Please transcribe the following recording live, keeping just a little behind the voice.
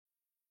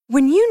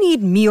When you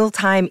need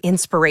mealtime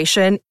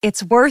inspiration,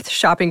 it's worth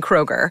shopping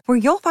Kroger, where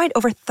you'll find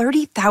over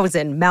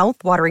 30,000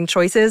 mouth-watering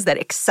choices that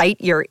excite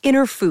your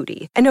inner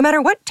foodie. And no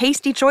matter what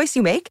tasty choice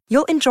you make,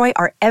 you'll enjoy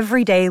our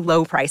everyday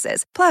low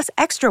prices, plus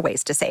extra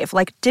ways to save,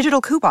 like digital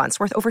coupons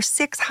worth over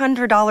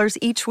 $600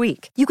 each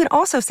week. You can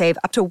also save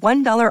up to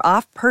 $1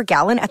 off per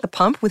gallon at the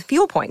pump with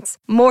fuel points.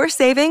 More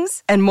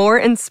savings and more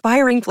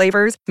inspiring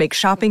flavors make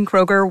shopping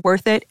Kroger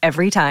worth it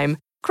every time.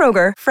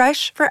 Kroger,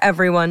 fresh for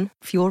everyone.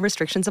 Fuel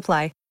restrictions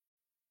apply.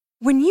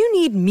 When you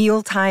need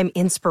mealtime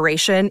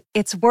inspiration,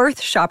 it's worth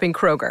shopping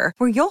Kroger,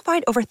 where you'll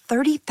find over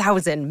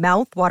 30,000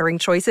 mouth-watering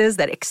choices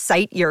that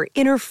excite your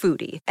inner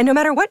foodie. And no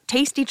matter what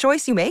tasty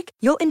choice you make,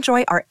 you'll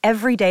enjoy our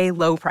everyday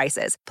low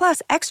prices,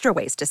 plus extra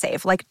ways to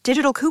save, like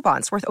digital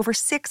coupons worth over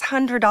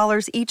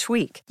 $600 each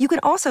week. You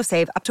can also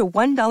save up to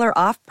 $1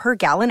 off per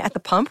gallon at the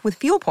pump with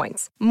fuel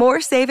points.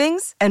 More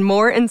savings and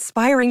more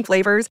inspiring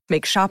flavors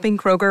make shopping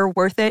Kroger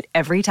worth it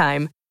every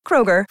time.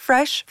 Kroger,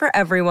 fresh for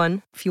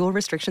everyone. Fuel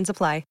restrictions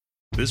apply.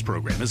 This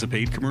program is a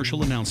paid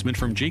commercial announcement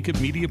from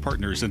Jacob Media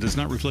Partners and does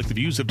not reflect the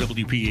views of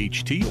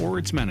WPHT or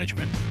its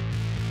management.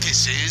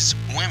 This is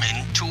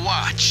Women to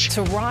Watch.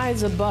 To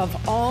rise above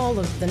all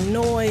of the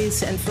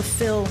noise and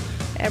fulfill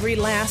every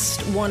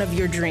last one of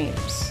your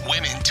dreams.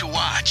 Women to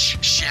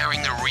Watch,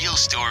 sharing the real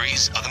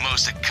stories of the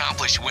most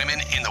accomplished women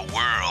in the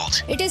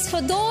world. It is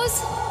for those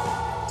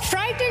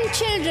frightened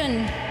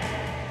children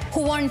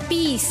who want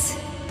peace.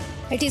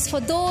 It is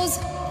for those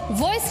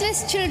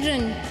voiceless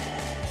children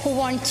who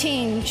want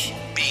change.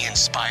 Be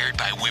inspired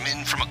by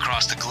women from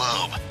across the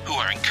globe who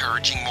are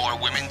encouraging more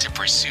women to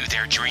pursue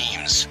their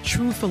dreams.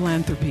 True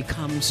philanthropy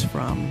comes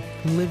from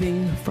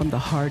living from the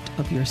heart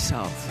of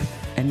yourself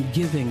and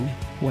giving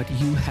what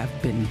you have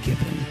been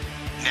given.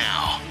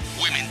 Now,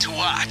 Women to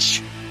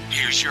Watch.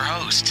 Here's your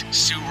host,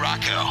 Sue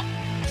Rocco.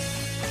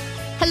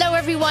 Hello,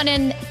 everyone,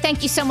 and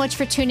thank you so much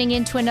for tuning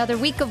in to another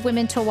week of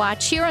Women to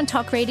Watch here on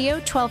Talk Radio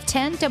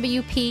 1210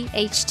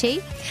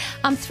 WPHT.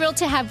 I'm thrilled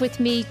to have with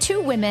me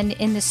two women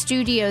in the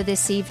studio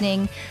this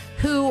evening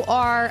who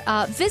are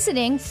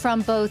visiting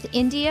from both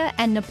India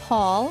and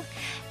Nepal,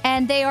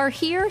 and they are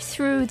here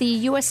through the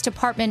U.S.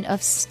 Department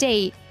of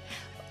State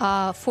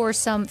for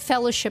some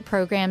fellowship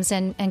programs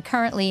and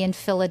currently in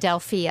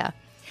Philadelphia.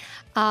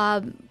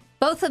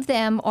 Both of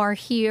them are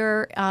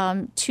here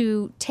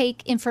to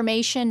take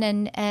information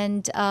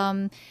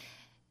and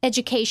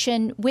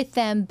education with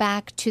them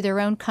back to their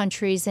own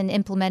countries and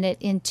implement it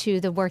into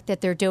the work that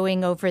they're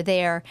doing over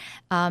there.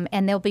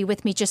 And they'll be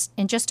with me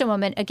in just a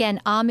moment. Again,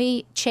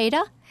 Ami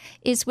Cheda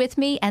is with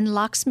me and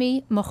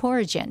Lakshmi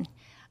Maharajan.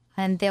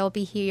 And they'll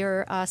be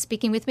here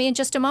speaking with me in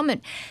just a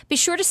moment. Be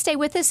sure to stay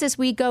with us as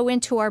we go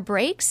into our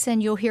breaks,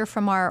 and you'll hear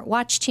from our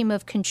watch team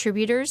of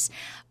contributors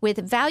with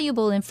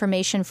valuable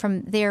information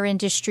from their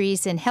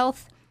industries in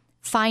health,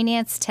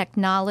 finance,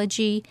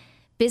 technology,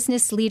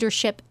 business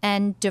leadership,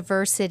 and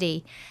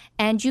diversity.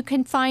 And you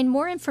can find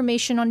more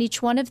information on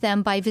each one of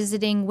them by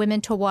visiting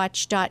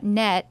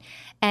womentowatch.net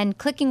and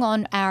clicking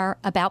on our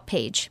About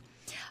page.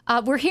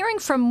 We're hearing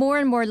from more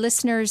and more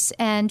listeners,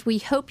 and we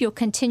hope you'll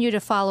continue to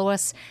follow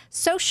us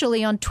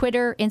socially on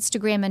Twitter,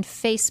 Instagram, and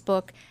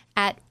Facebook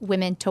at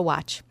Women to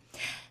Watch.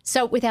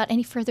 So without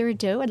any further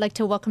ado, I'd like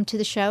to welcome to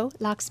the show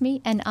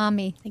Lakshmi and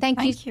Ami.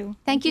 Thank you.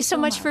 Thank you so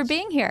much for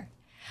being here.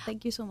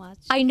 Thank you so much.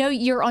 I know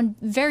you're on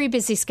very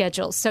busy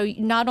schedules, so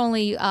not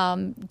only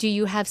do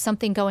you have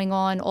something going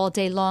on all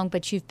day long,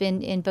 but you've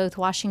been in both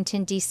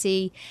Washington,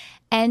 D.C.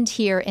 and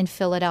here in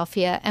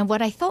Philadelphia. And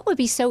what I thought would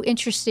be so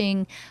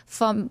interesting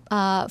for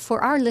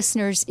our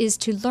listeners is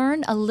to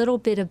learn a little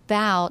bit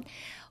about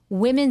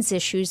women's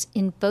issues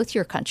in both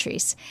your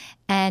countries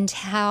and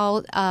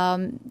how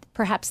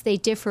perhaps they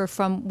differ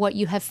from what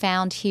you have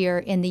found here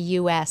in the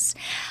U.S.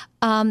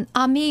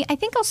 Ami, I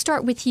think I'll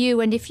start with you.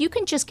 And if you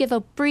can just give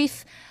a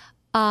brief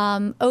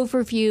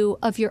overview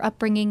of your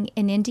upbringing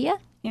in India.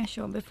 Yeah,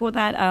 sure. Before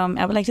that,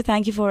 I would like to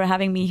thank you for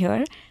having me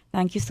here.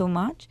 Thank you so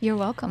much. You're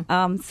welcome.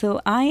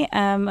 So I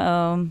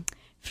am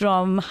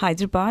from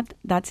Hyderabad.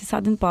 That's the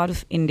southern part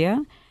of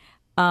India.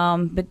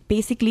 But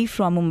basically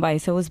from Mumbai.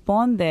 So I was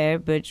born there,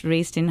 but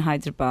raised in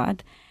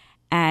Hyderabad.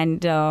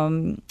 And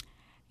I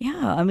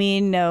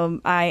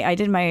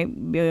did my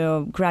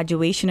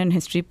graduation in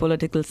history,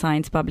 political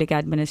science, public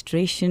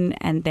administration,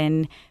 and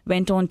then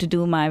went on to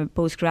do my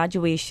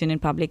post-graduation in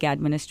public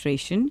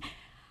administration.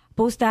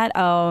 Post that,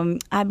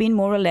 I've been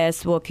more or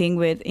less working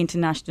with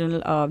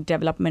international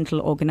developmental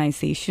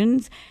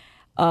organizations,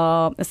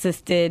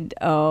 assisted,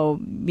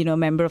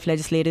 member of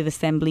legislative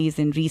assemblies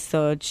in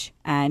research,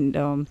 and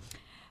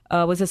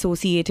was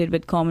associated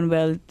with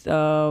Commonwealth,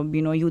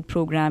 Youth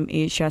Program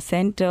Asia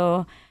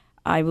Center.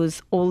 I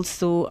was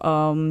also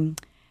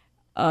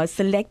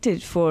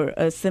selected for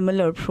a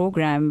similar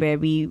program where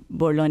we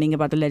were learning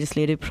about the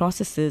legislative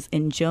processes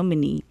in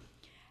Germany.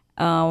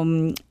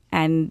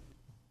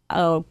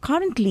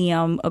 Currently,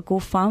 I'm a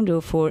co-founder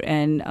for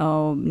an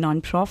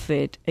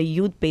nonprofit, a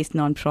youth-based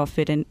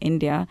nonprofit in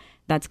India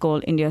that's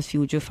called India's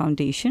Future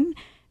Foundation,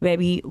 where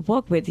we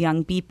work with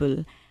young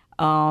people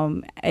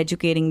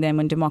educating them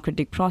on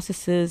democratic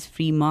processes,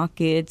 free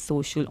markets,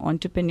 social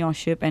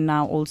entrepreneurship, and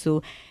now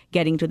also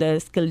getting to the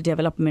skill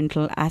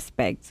developmental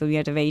aspect. So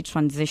we're at a very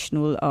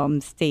transitional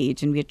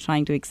stage, and we're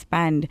trying to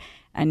expand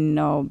and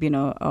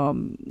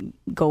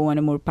go on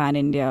a more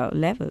pan-India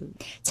level.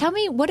 Tell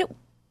me,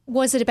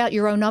 was it about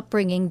your own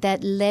upbringing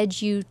that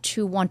led you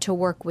to want to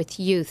work with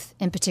youth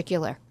in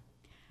particular?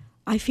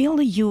 I feel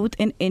the youth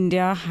in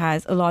India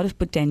has a lot of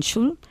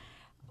potential.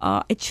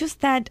 It's just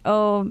that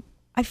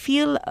I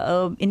feel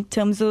in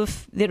terms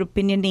of they're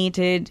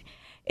opinionated.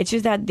 It's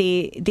just that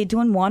they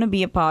don't want to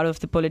be a part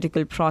of the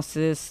political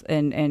process,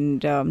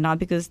 and not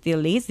because they're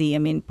lazy. I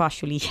mean,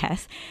 partially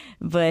yes,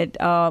 but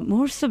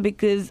more so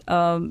because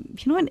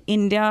in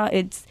India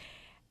it's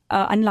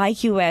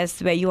unlike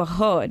US where you are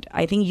heard.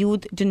 I think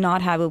youth do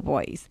not have a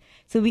voice.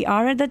 So we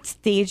are at that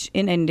stage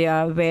in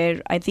India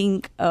where I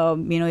think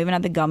even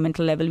at the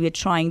governmental level we are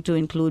trying to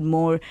include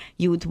more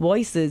youth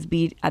voices,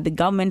 be it at the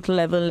governmental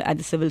level, at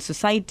the civil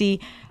society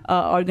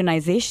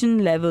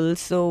organization level.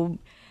 So.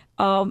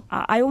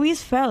 I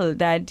always felt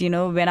that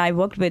when I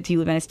worked with you,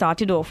 when I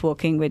started off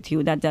working with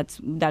you,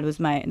 that was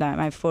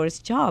my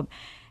first job,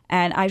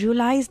 and I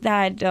realized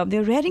that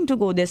they're raring to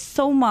go. There's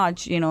so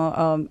much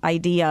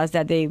ideas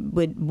that they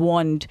would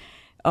want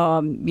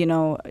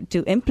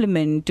to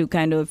implement, to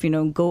kind of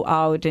go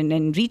out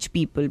and reach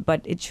people, but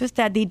it's just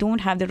that they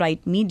don't have the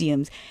right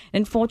mediums.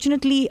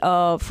 Unfortunately,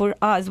 for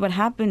us, what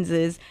happens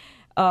is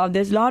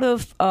there's a lot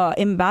of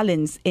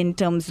imbalance in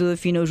terms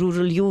of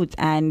rural youth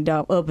and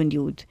urban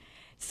youth.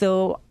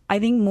 So I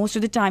think most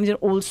of the times you're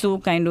also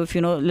kind of,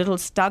 little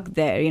stuck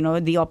there.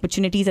 The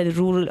opportunities that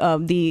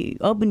the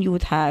urban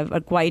youth have are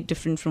quite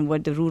different from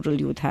what the rural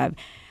youth have.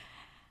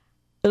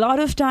 A lot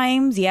of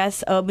times,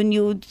 yes, urban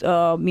youth,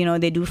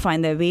 they do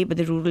find their way, but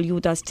the rural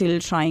youth are still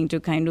trying to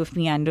kind of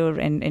meander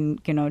and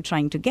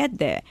trying to get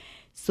there.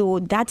 So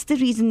that's the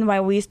reason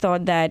why we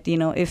thought that,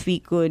 if we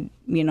could,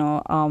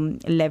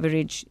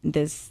 leverage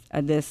this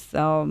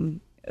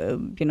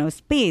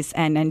space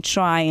and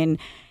try and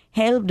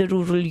help the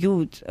rural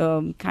youth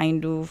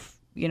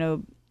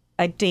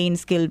attain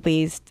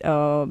skill-based,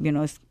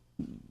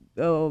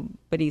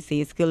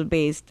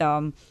 skill-based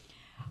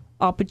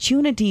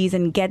opportunities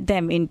and get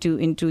them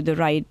into the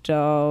right,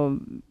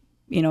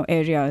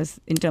 areas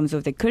in terms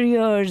of their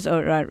careers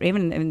or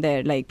even in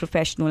their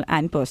professional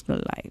and personal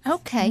life.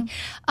 Okay.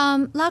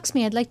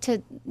 Lakshmi, I'd like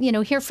to,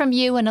 hear from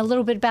you and a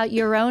little bit about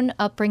your own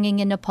upbringing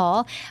in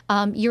Nepal.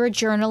 You're a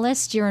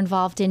journalist. You're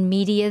involved in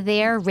media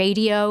there,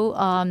 radio,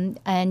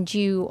 and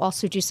you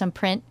also do some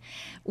print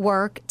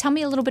work. Tell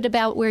me a little bit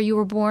about where you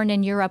were born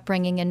and your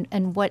upbringing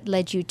and what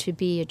led you to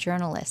be a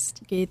journalist.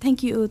 Okay,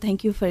 thank you.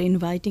 Thank you for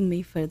inviting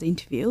me for the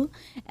interview.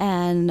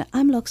 And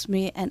I'm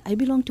Lakshmi, and I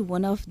belong to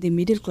one of the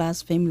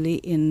middle-class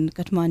family in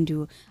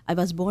Kathmandu. I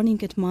was born in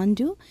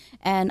Kathmandu,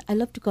 and I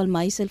love to call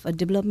myself a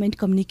development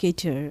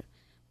communicator,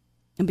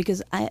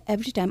 because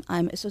every time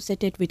I'm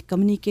associated with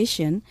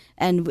communication,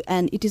 and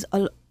it is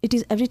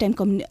every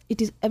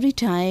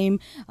time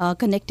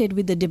connected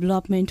with the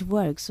development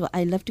work. So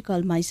I love to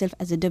call myself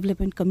as a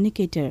development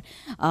communicator.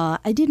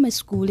 I did my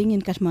schooling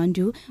in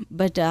Kathmandu,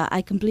 but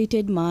I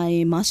completed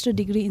my master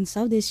degree in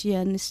South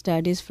Asian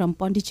Studies from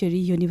Pondicherry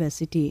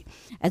University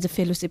as a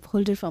fellowship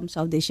holder from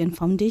South Asian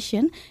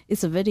Foundation.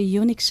 It's a very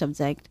unique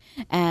subject.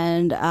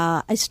 And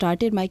I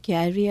started my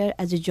career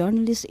as a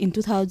journalist in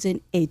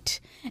 2008.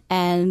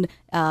 And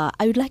I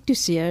would like to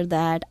share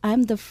that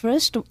I'm the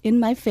first in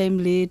my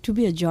family to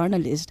be a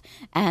journalist.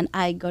 And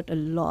I got a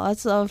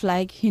lots of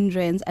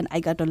hindrance, and I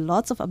got a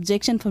lots of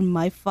objection from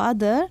my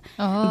father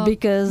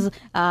because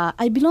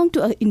I belong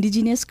to an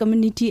indigenous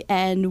community,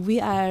 and we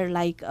are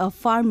a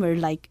farmer,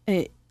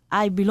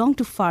 I belong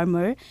to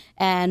farmer,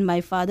 and my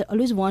father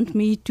always want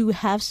me to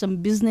have some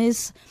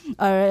business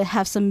or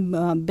have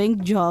some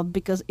bank job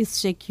because it's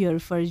secure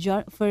for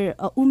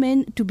a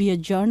woman to be a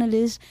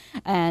journalist,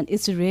 and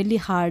it's really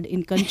hard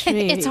in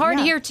country. It's hard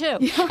here too,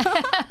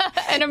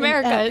 in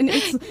America. And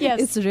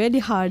it's really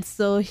hard.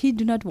 So he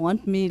do not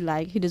want me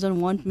he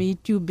doesn't want me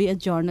to be a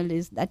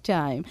journalist that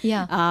time.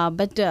 Yeah.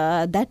 But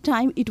that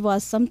time it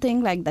was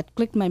something that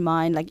clicked my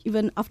mind.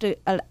 Even after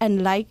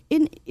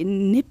in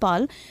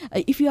Nepal,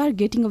 if you are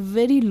getting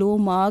very low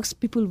marks,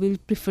 people will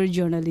prefer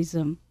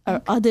journalism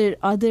or other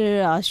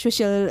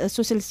social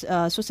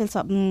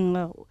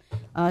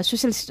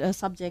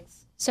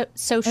subjects. So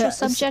social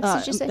subjects,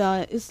 did you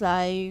say? It's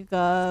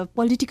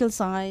political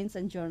science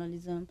and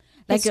journalism.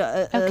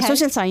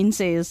 Social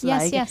sciences.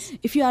 Yes.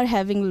 If you are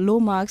having low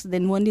marks,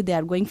 then only they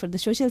are going for the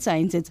social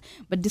sciences.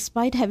 But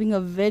despite having a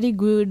very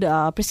good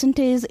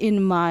percentage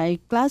in my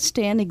class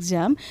 10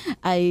 exam,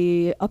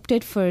 I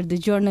opted for the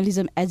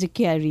journalism as a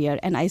career,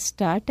 and I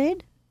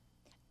started.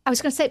 I was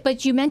going to say,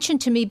 but you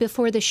mentioned to me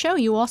before the show,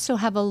 you also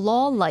have a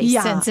law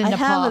license in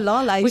Nepal. I have a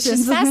law license. Which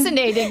is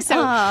fascinating. So,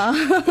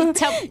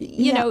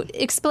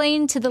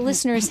 explain to the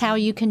listeners how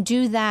you can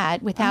do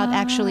that without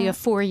actually a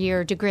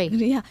 4-year degree.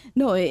 Yeah.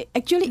 No,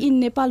 actually in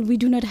Nepal, we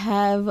do not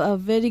have a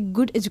very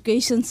good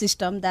education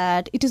system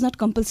that it is not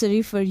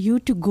compulsory for you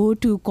to go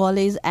to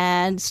college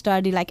and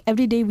study. Like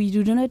every day, we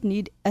do not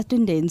need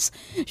attendance.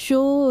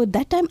 So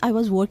that time I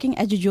was working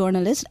as a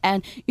journalist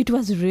and it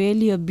was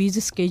really a busy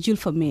schedule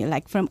for me.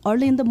 Like from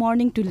early in the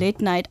morning to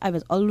late night, I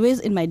was always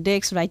in my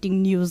desk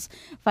writing news,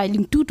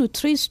 filing 2 to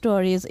 3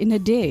 stories in a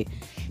day.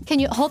 Can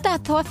you hold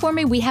that thought for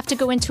me? We have to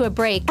go into a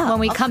break. When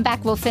we come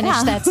back, we'll finish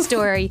that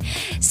story.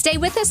 Stay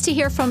with us to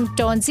hear from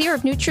Dawn Zier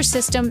of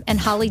Nutrisystem and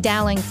Holly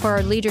Dowling for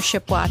our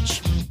Leadership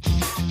Watch.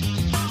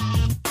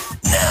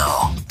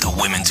 Now, the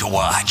Women to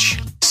Watch,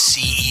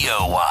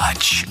 CEO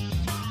Watch.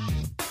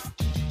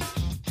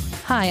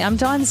 Hi, I'm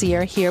Dawn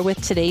Zier here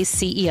with today's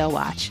CEO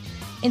Watch.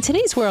 In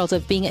today's world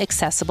of being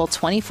accessible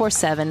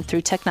 24/7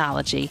 through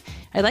technology,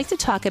 I'd like to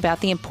talk about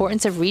the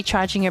importance of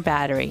recharging your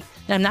battery,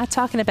 and I'm not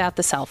talking about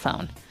the cell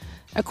phone.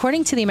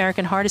 According to the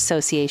American Heart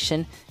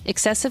Association,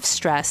 excessive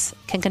stress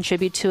can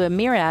contribute to a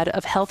myriad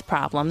of health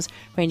problems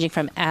ranging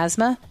from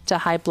asthma to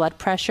high blood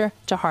pressure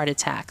to heart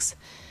attacks.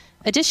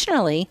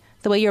 Additionally,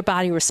 the way your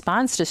body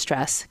responds to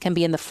stress can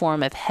be in the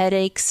form of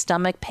headaches,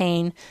 stomach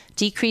pain,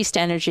 decreased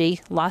energy,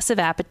 loss of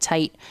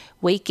appetite,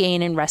 weight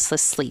gain, and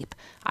restless sleep.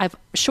 I'm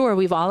sure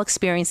we've all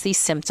experienced these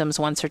symptoms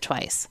once or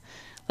twice.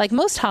 Like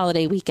most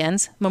holiday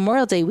weekends,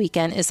 Memorial Day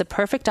weekend is a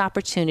perfect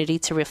opportunity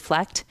to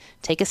reflect,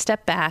 take a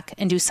step back,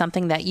 and do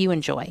something that you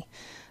enjoy.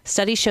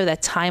 Studies show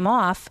that time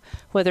off,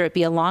 whether it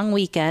be a long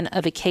weekend,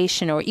 a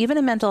vacation, or even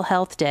a mental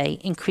health day,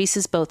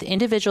 increases both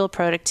individual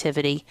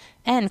productivity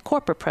and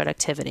corporate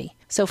productivity.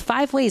 So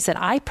 5 ways that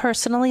I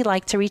personally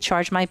like to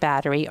recharge my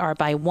battery are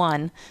by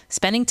 1,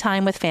 spending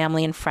time with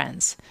family and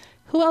friends.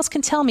 Who else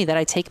can tell me that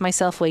I take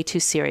myself way too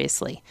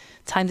seriously?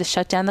 Time to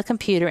shut down the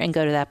computer and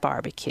go to that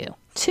barbecue.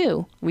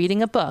 2,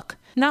 reading a book.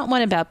 Not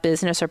one about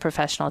business or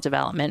professional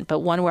development, but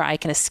one where I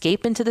can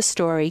escape into the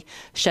story,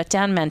 shut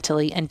down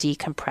mentally, and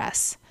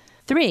decompress.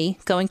 3,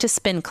 going to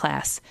spin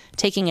class,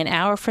 taking an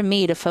hour for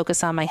me to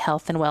focus on my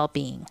health and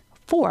well-being.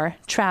 4,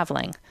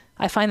 traveling.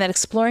 I find that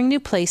exploring new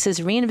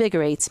places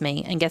reinvigorates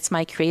me and gets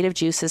my creative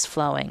juices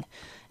flowing.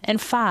 And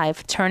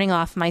 5, turning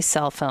off my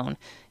cell phone,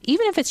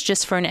 even if it's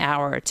just for an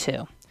hour or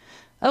 2.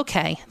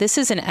 Okay, this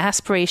is an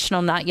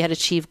aspirational, not yet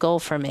achieved goal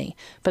for me,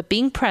 but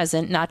being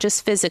present, not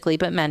just physically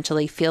but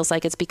mentally, feels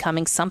like it's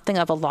becoming something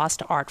of a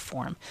lost art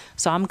form,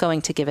 so I'm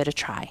going to give it a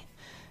try.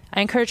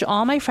 I encourage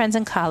all my friends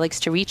and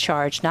colleagues to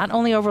recharge not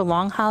only over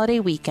long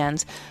holiday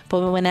weekends,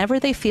 but whenever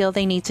they feel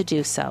they need to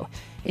do so.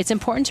 It's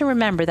important to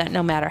remember that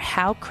no matter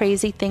how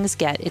crazy things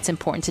get, it's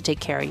important to take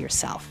care of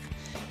yourself.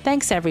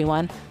 Thanks,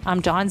 everyone.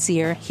 I'm Dawn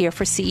Zier, here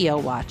for CEO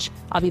Watch.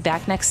 I'll be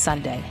back next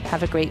Sunday.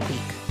 Have a great week.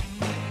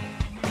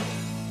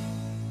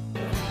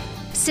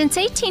 Since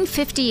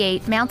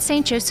 1858, Mount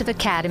St. Joseph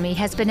Academy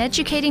has been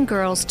educating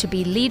girls to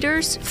be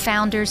leaders,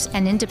 founders,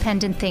 and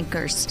independent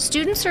thinkers.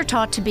 Students are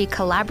taught to be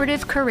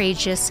collaborative,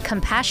 courageous,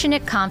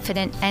 compassionate,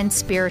 confident, and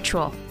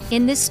spiritual.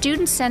 In this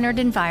student-centered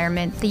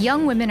environment, the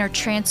young women are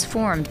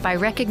transformed by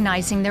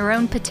recognizing their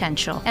own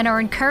potential and are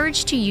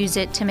encouraged to use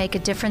it to make a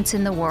difference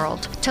in the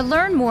world. To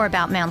learn more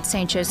about Mount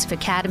St. Joseph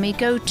Academy,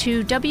 go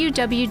to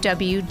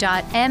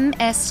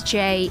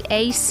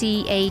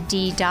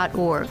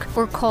www.msjacad.org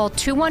or call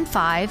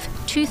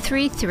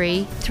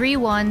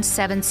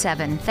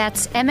 215-233-3177.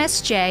 That's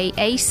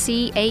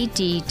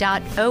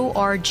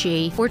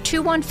msjacad.org or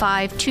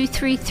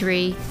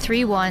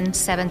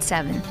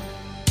 215-233-3177.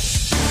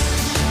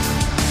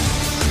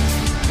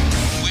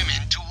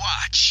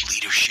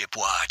 Leadership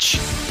Watch.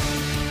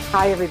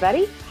 Hi,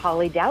 everybody.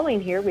 Holly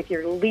Dowling here with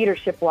your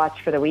Leadership Watch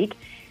for the week.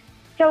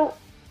 So,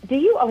 do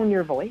you own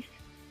your voice?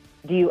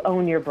 Do you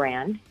own your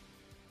brand?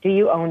 Do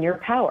you own your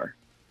power?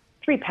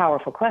 3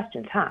 powerful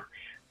questions, huh?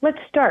 Let's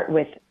start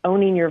with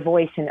owning your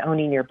voice and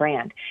owning your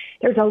brand.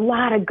 There's a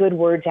lot of good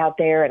words out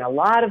there and a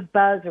lot of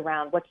buzz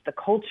around what's the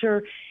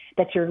culture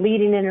that you're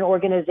leading in an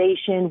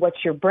organization,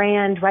 what's your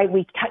brand, right?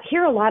 We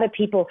hear a lot of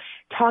people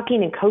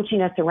talking and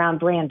coaching us around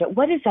brand, but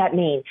what does that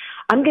mean?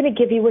 I'm going to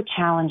give you a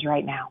challenge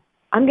right now.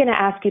 I'm going to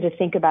ask you to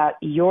think about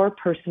your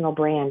personal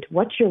brand.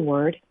 What's your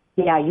word?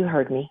 Yeah, you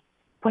heard me.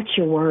 What's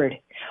your word?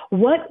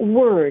 What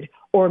word,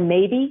 or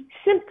maybe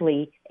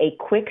simply a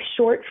quick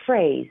short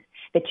phrase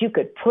that you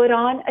could put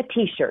on a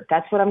T-shirt,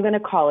 that's what I'm going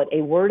to call it,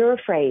 a word or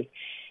a phrase,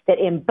 that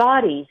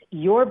embodies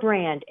your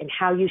brand and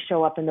how you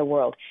show up in the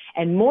world.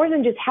 And more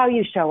than just how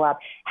you show up,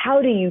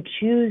 how do you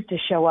choose to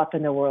show up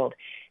in the world?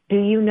 Do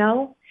you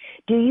know?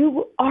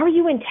 Are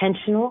you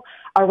intentional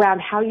around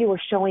how you are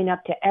showing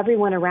up to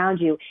everyone around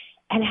you?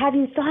 And have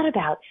you thought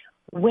about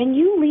when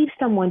you leave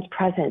someone's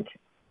presence,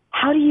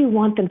 how do you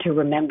want them to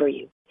remember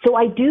you? So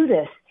I do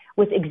this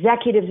with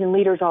executives and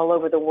leaders all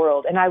over the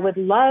world. And I would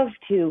love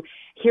to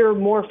hear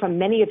more from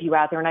many of you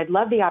out there. And I'd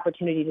love the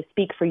opportunity to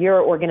speak for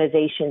your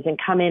organizations and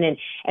come in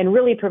and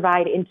really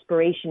provide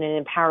inspiration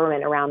and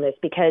empowerment around this,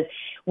 because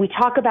we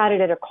talk about it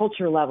at a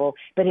culture level,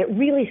 but it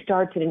really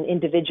starts at an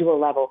individual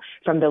level,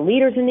 from the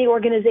leaders in the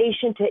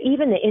organization to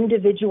even the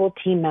individual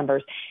team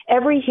members.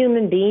 Every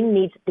human being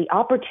needs the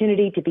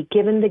opportunity to be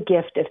given the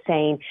gift of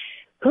saying,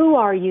 who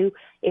are you?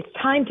 It's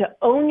time to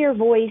own your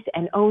voice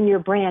and own your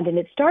brand. And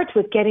it starts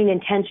with getting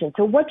intention.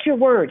 So what's your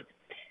word?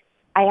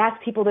 I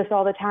ask people this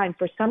all the time.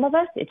 For some of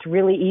us, it's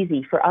really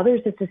easy. For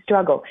others, it's a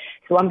struggle.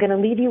 So I'm going to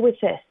leave you with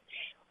this.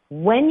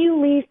 When you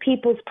leave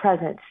people's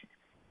presence,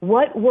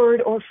 what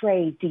word or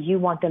phrase do you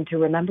want them to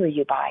remember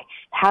you by?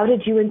 How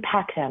did you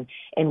impact them?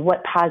 In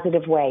what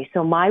positive way?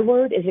 So my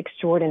word is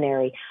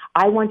extraordinary.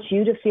 I want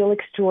you to feel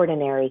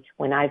extraordinary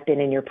when I've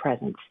been in your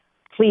presence.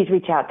 Please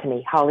reach out to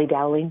me,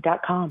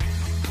 hollydowling.com.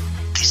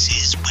 This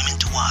is Women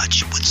to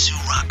Watch with Sue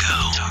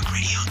Rocco. Talk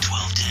Radio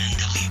 1210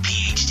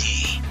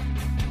 WPHT.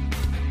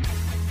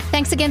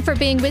 Thanks again for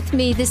being with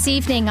me this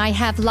evening. I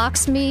have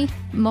Lakshmi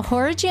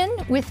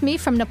Mahorajan with me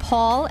from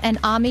Nepal and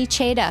Ami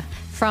Cheda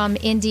from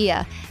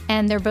India.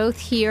 And they're both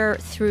here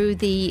through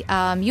the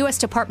U.S.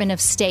 Department of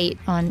State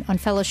on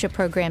fellowship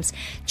programs.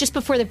 Just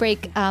before the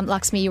break,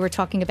 Lakshmi, you were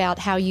talking about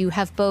how you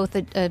have both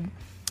a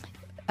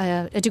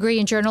degree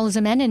in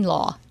journalism and in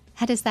law.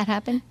 How does that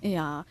happen?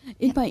 Yeah,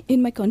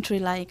 in my country,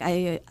 like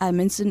I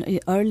mentioned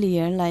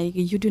earlier, like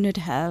you do not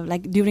have,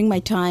 like during my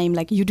time,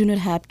 like you do not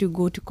have to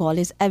go to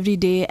college every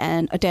day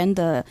and attend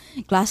the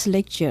class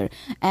lecture.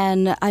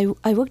 And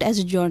I worked as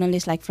a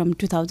journalist like from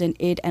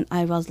 2008, and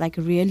I was like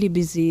really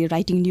busy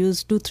writing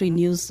news, 2-3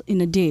 news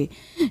in a day.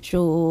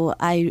 So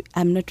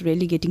I'm not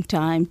really getting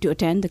time to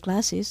attend the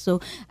classes. So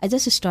I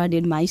just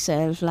started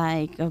myself,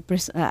 like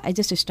I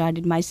just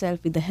started myself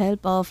with the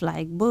help of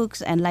like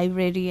books and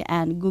library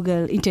and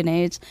Google Internet.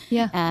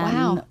 Yeah.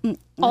 And, wow.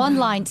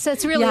 Online. So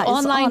it's really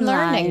online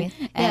learning.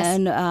 Yes.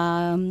 And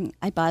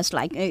I passed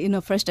like,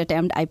 first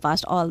attempt, I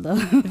passed all the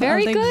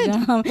Very all the good.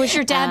 exam. Was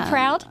your dad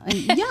proud?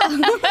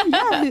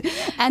 Yeah.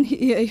 And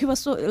he was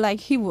so like,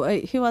 he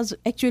was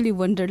actually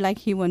wondered, like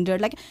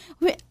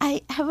wait,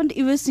 I haven't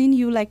even seen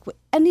you like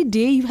any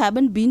day you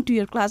haven't been to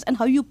your class, and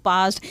how you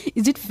passed.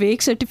 Is it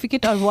fake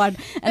certificate or what?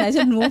 And I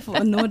said,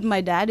 no,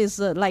 my dad is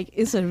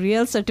it's a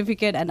real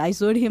certificate. And I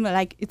showed him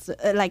like, it's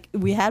like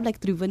we have like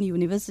Tribhuvan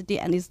University,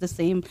 and it's the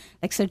same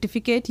like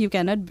certificate. You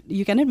cannot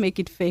make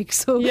it fake.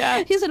 So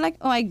yeah. He said like,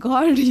 oh my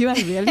God, you are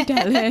really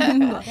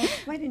talented.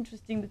 That's quite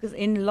interesting, because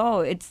in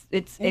law, it's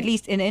at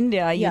least in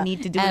India, you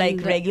need to do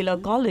like regular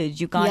college.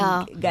 You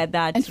can't get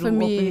that and through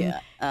open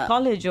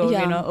college or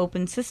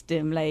open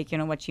system, like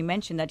what she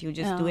mentioned, that you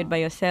just do it by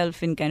yourself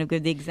and kind of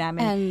give the exam.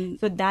 And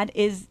so that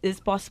is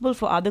possible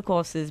for other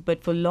courses,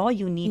 but for law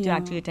you need to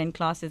actually attend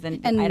classes, and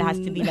it has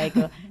to be like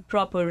a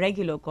proper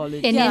regular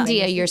college. In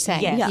India, you're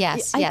saying?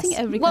 Yes. I think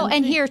every well, country,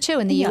 and here too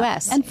in the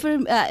U.S. And for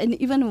and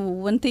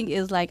even one thing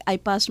is like I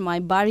passed my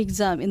bar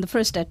exam in the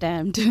first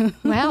attempt.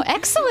 Wow,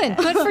 excellent.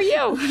 Good for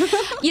you.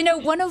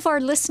 One of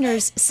our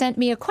listeners sent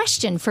me a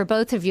question for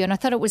both of you, and I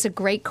thought it was a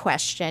great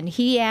question.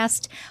 He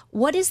asked,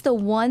 what is the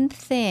one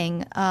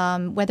thing,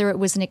 whether it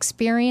was an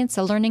experience,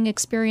 a learning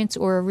experience,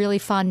 or a really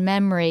fond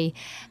memory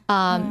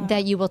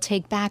that you will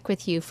take back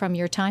with you from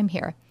your time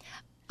here?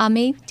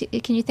 Ami,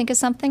 can you think of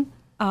something?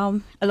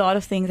 A lot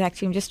of things,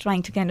 actually. I'm just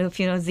trying to kind of,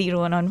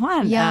 zero in on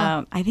one.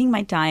 Yeah. I think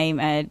my time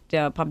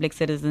at Public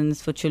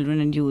Citizens for Children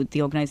and Youth,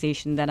 the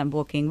organization that I'm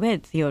working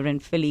with here in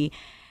Philly,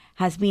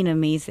 has been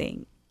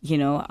amazing.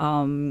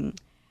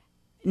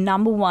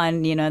 Number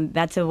one,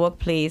 that's a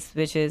workplace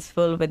which is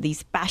full with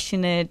these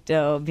passionate,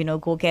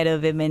 go-getter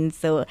women.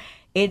 So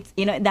it's,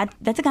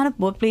 that's a kind of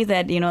workplace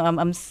that,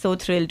 I'm so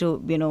thrilled to,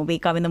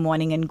 wake up in the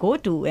morning and go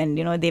to. And,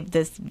 they have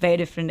this very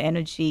different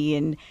energy,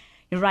 and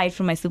right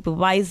from my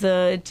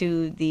supervisor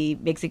to the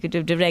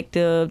executive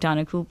director,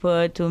 Dana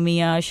Cooper, to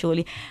Mia,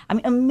 Sholi. I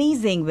mean,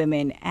 amazing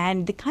women.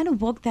 And the kind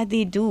of work that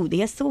they do,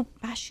 they are so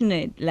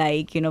passionate,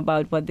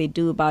 about what they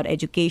do, about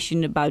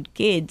education, about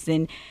kids,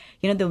 and,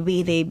 the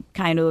way they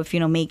kind of,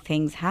 make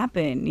things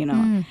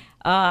happen,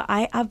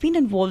 I've been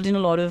involved in a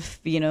lot of,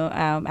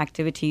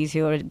 activities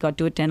here. Got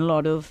to attend a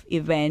lot of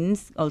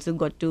events. Also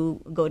got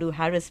to go to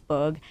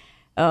Harrisburg,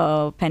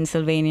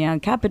 Pennsylvania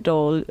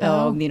Capitol,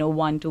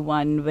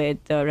 one-to-one with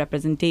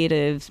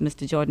representatives,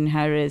 Mr. Jordan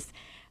Harris,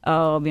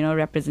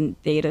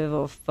 representative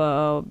of,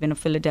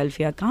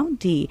 Philadelphia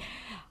County.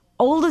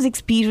 All those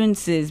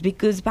experiences,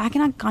 because back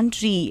in our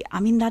country, I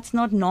mean, that's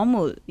not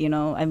normal,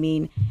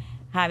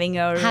 having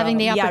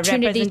the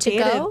opportunity to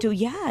go to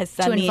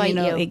invite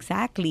you.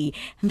 Exactly.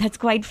 And that's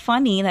quite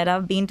funny that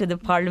I've been to the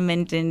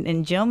parliament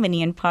in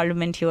Germany and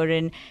parliament here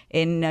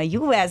in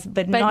US,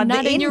 but not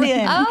the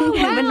Indian.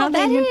 But not the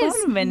Indian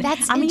parliament.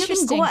 That's I mean,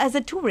 interesting. you can go as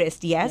a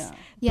tourist, yes.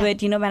 Yeah.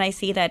 But when I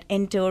say that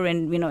enter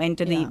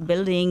the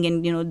building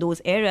and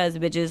those areas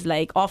which is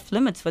like off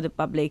limits for the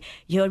public,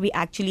 here we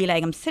actually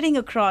I'm sitting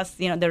across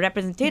the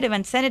representative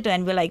and senator,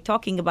 and we're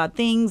talking about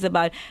things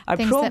about our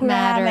things program,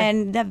 that matter.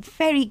 and they're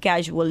very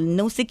casual,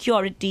 no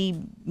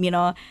security,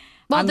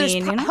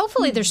 Well,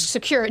 hopefully there's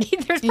security.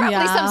 There's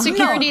probably some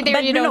security there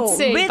you don't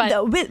see. With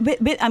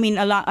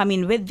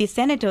the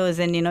senators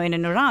and, in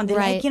and around, they're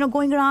right. like,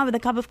 going around with a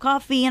cup of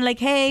coffee and like,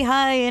 hey,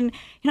 hi. And,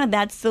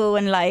 that's so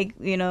unlike,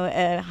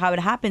 how it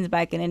happens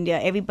back in India.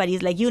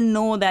 Everybody's like,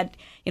 that,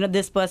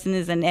 this person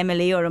is an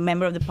MLA or a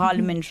member of the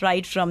parliament,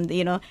 right from,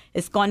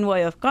 his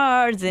convoy of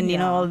cars and,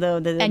 all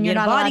the and you're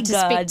not allowed to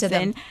speak to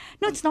them.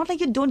 No, it's not like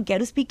you don't get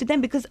to speak to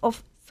them because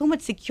of so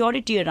much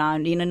security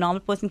around. A normal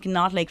person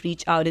cannot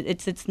reach out.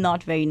 It's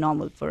not very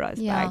normal for us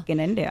back in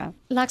India.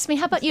 Lakshmi,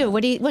 how about you?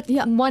 What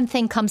one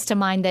thing comes to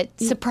mind that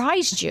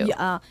surprised you?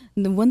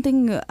 The one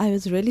thing I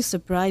was really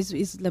surprised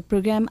is the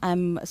program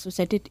I'm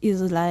associated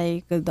is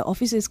like the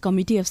office is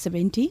Committee of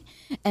 70,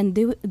 and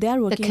they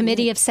are working. The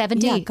Committee of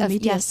 70. Yeah,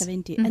 Committee of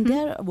 70, and they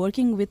are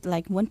working with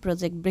like one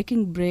project,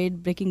 breaking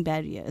bread, breaking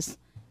barriers.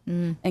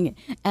 Okay.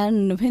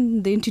 And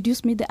when they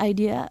introduced me the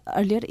idea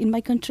earlier in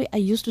my country, I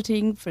used to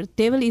think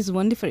table is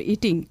only for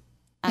eating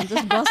and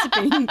just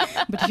gossiping.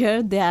 But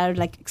here they are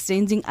like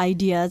exchanging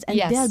ideas and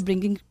they are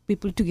bringing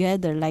people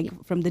together, like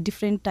from the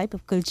different type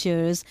of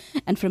cultures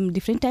and from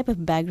different type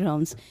of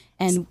backgrounds.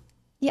 And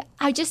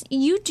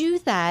you do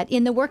that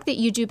in the work that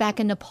you do back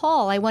in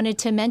Nepal. I wanted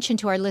to mention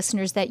to our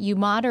listeners that you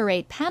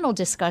moderate panel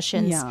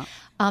discussions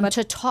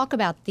to talk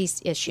about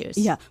these issues.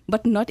 Yeah,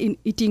 but not in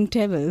eating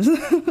tables.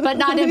 But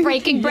not in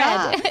breaking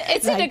bread.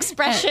 It's an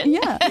expression.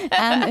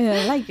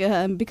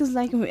 And because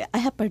I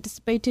have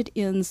participated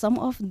in some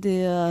of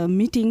the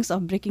meetings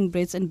of breaking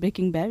breads and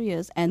breaking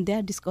barriers, and they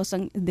are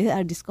discussing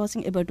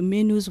about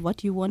menus,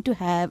 what you want to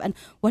have, and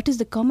what is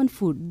the common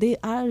food. They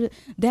are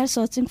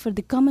searching for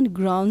the common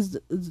grounds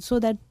so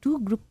that two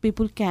group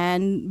people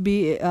can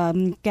be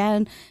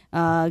can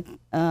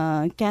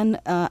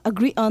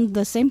agree on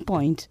the same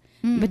point.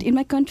 But in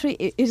my country,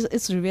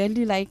 it's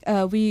really like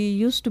we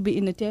used to be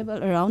in a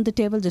table, around the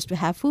table, just to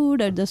have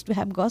food or just to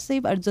have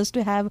gossip or just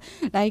to have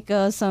like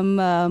some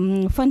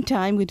fun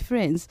time with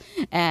friends.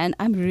 And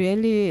I'm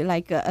really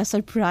like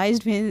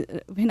surprised when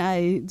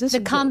I just... The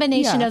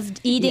combination of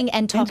eating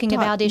and talking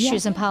about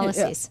issues and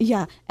policies.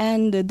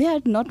 And they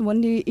are not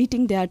only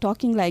eating, they are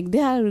talking like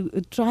they are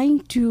trying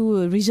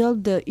to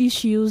resolve the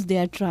issues. They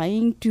are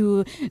trying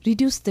to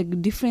reduce the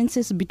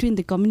differences between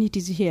the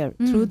communities here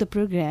through the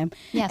program.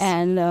 Yes.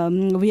 And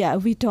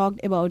we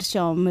talked about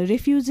some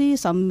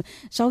refugees, some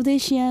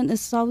Southeast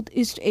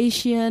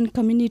Asian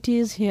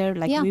communities here.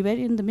 We were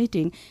in the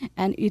meeting,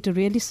 and it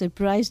really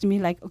surprised me.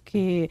 Like,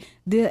 okay,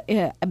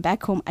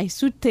 back home, I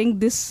should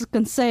think this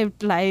concept.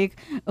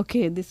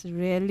 This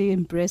really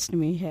impressed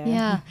me here.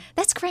 Yeah,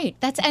 that's great.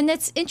 That's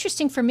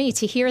interesting for me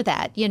to hear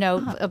that.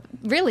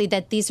 Really,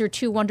 that these are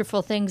two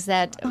wonderful things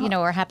that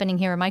are happening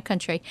here in my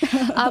country.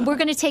 We're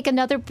going to take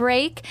another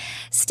break.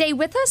 Stay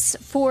with us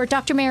for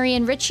Dr.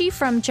 Marianne Ritchie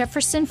from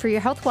Jefferson for your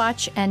Health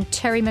Watch, and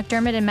Terry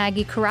McDermott and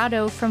Maggie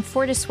Corrado from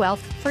Fortis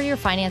Wealth for your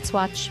Finance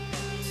Watch.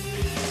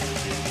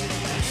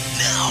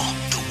 Now,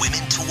 the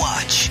Women to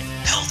Watch,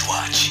 Health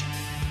Watch.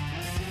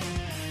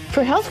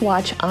 For Health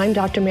Watch, I'm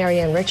Dr.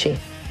 Marianne Ritchie.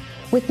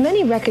 With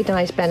many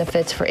recognized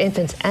benefits for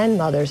infants and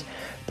mothers,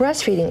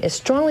 breastfeeding is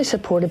strongly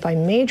supported by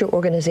major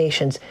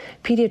organizations,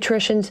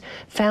 pediatricians,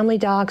 family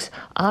docs,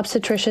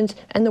 obstetricians,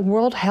 and the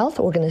World Health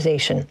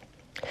Organization.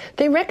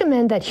 They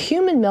recommend that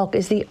human milk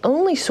is the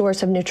only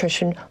source of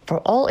nutrition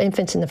for all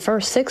infants in the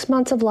first 6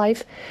 months of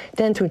life,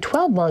 then through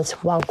 12 months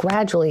while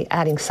gradually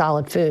adding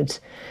solid foods.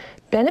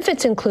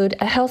 Benefits include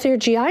a healthier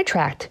GI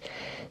tract,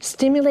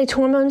 stimulates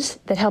hormones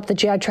that help the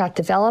GI tract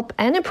develop,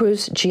 and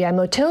improves GI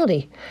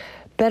motility,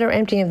 better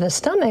emptying of the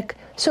stomach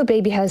so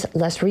baby has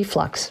less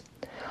reflux.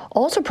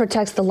 Also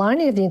protects the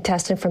lining of the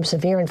intestine from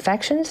severe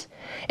infections.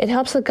 It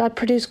helps the gut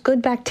produce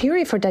good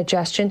bacteria for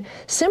digestion,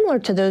 similar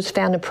to those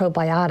found in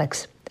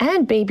probiotics.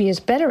 And baby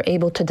is better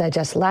able to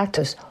digest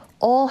lactose,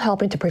 all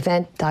helping to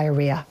prevent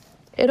diarrhea.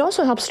 It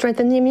also helps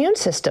strengthen the immune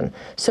system,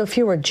 so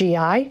fewer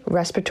GI,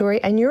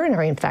 respiratory, and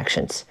urinary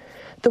infections.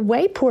 The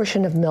whey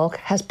portion of milk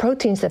has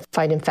proteins that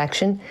fight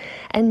infection,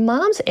 and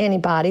mom's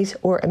antibodies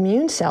or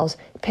immune cells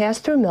pass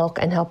through milk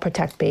and help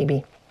protect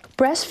baby.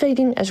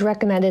 Breastfeeding is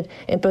recommended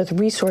in both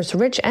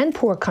resource-rich and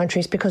poor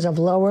countries because of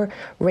lower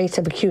rates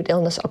of acute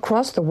illness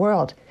across the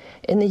world.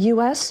 In the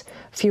U.S.,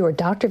 fewer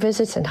doctor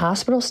visits and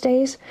hospital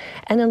stays,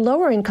 and in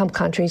lower-income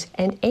countries,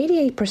 an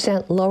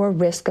 88% lower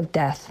risk of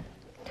death.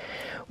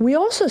 We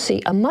also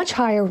see a much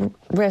higher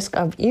risk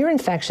of ear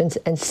infections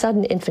and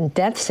sudden infant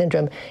death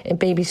syndrome in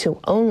babies who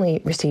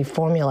only receive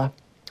formula.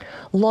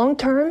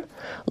 Long-term,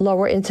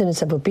 lower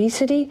incidence of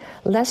obesity,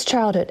 less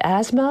childhood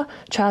asthma,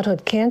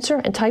 childhood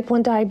cancer, and type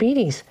 1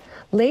 diabetes.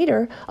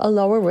 Later, a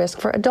lower risk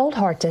for adult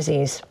heart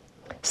disease.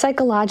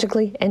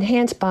 Psychologically,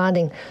 enhanced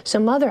bonding so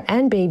mother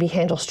and baby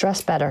handle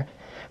stress better.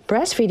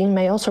 Breastfeeding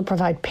may also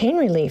provide pain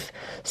relief.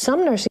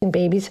 Some nursing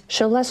babies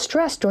show less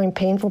stress during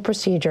painful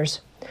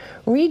procedures.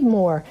 Read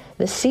more,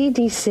 the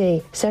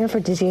CDC, Center for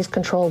Disease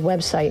Control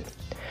website.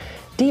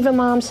 Diva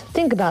moms,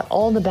 think about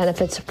all the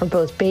benefits for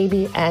both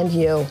baby and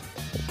you.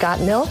 Got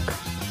milk?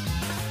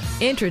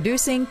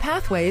 Introducing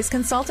Pathways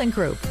Consulting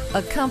Group,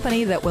 a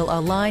company that will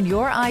align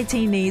your IT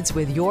needs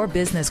with your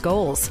business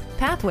goals.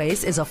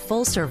 Pathways is a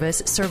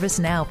full-service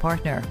ServiceNow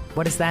partner.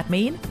 What does that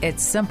mean?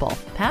 It's simple.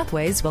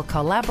 Pathways will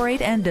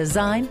collaborate and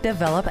design,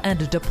 develop,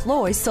 and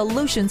deploy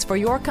solutions for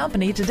your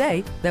company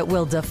today that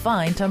will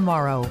define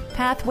tomorrow.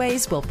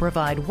 Pathways will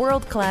provide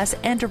world-class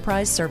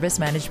enterprise service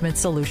management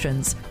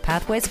solutions.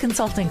 Pathways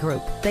Consulting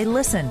Group. They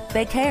listen,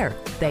 they care,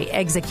 they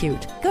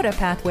execute. Go to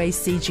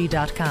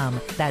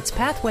pathwayscg.com. That's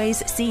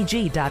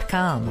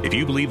pathwayscg.com. If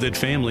you believe that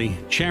family,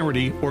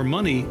 charity, or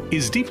money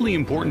is deeply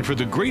important for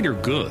the greater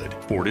good,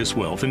 Fortis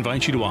Wealth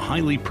invites you to a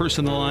highly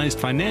personalized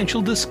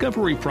financial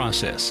discovery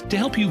process to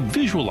help you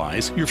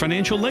visualize your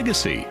financial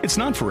legacy. It's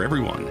not for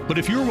everyone, but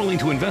if you're willing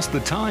to invest the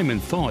time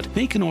and thought,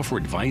 they can offer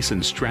advice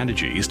and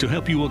strategies to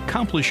help you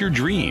accomplish your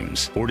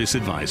dreams. Fortis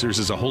Advisors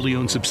is a wholly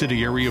owned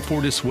subsidiary of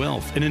Fortis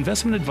Wealth, an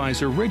investment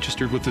advisor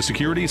registered with the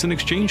Securities and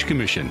Exchange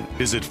Commission.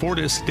 Visit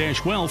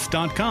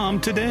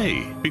fortis-wealth.com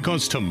today,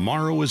 because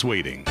tomorrow is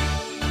waiting.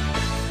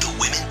 The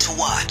Women to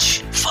Watch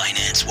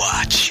Finance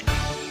Watch.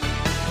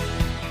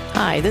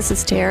 Hi, this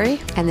is Terry.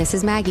 And this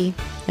is Maggie.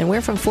 And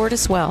we're from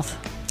Fortis Wealth.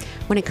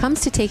 When it comes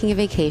to taking a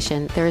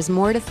vacation, there is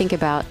more to think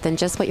about than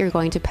just what you're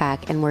going to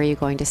pack and where you're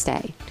going to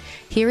stay.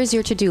 Here is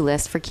your to-do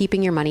list for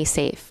keeping your money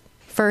safe.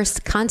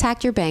 First,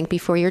 contact your bank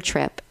before your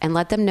trip and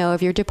let them know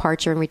of your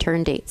departure and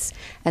return dates,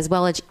 as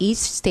well as each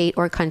state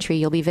or country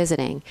you'll be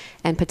visiting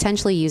and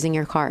potentially using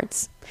your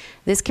cards.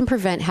 This can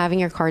prevent having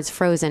your cards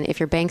frozen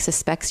if your bank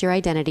suspects your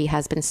identity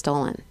has been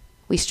stolen.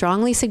 We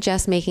strongly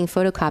suggest making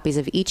photocopies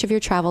of each of your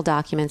travel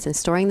documents and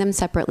storing them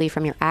separately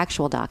from your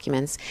actual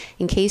documents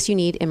in case you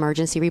need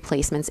emergency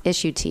replacements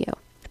issued to you.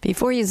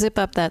 Before you zip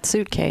up that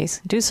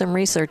suitcase, do some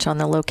research on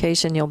the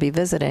location you'll be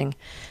visiting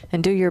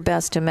and do your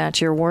best to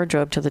match your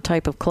wardrobe to the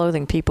type of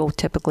clothing people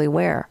typically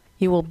wear.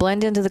 You will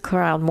blend into the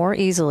crowd more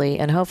easily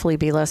and hopefully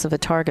be less of a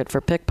target for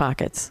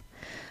pickpockets.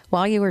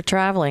 While you are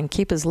traveling,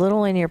 keep as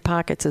little in your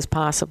pockets as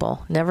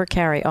possible. Never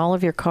carry all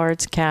of your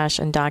cards, cash,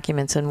 and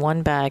documents in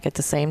one bag at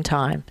the same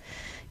time.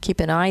 Keep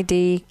an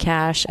ID,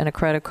 cash, and a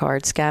credit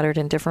card scattered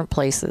in different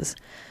places.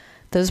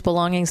 Those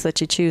belongings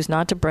that you choose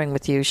not to bring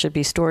with you should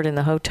be stored in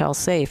the hotel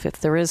safe if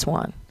there is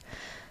one.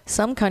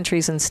 Some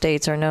countries and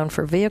states are known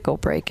for vehicle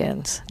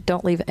break-ins.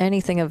 Don't leave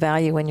anything of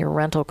value in your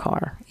rental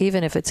car,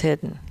 even if it's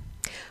hidden.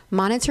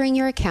 Monitoring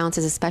your accounts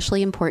is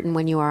especially important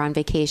when you are on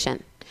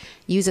vacation.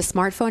 Use a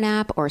smartphone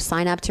app or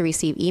sign up to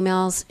receive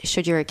emails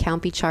should your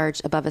account be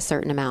charged above a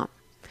certain amount.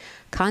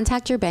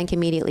 Contact your bank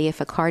immediately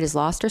if a card is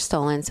lost or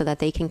stolen so that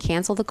they can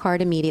cancel the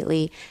card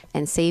immediately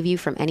and save you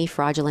from any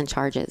fraudulent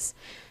charges.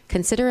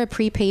 Consider a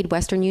prepaid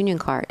Western Union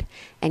card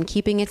and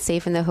keeping it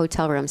safe in the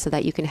hotel room so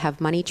that you can have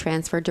money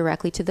transferred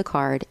directly to the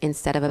card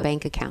instead of a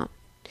bank account.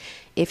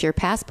 If your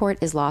passport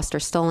is lost or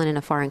stolen in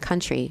a foreign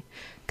country,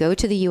 go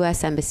to the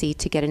U.S. Embassy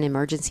to get an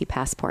emergency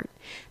passport.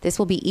 This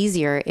will be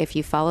easier if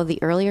you follow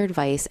the earlier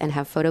advice and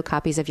have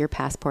photocopies of your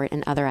passport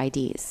and other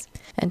IDs.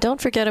 And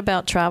don't forget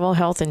about travel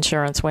health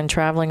insurance when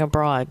traveling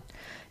abroad.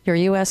 Your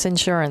U.S.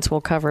 insurance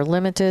will cover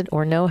limited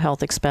or no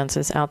health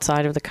expenses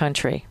outside of the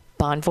country.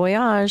 Bon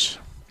voyage.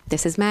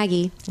 This is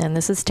Maggie. And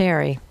this is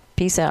Terry.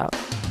 Peace out.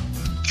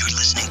 You're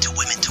listening to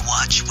Women to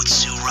Watch with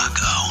Sue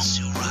Rocco.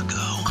 Sue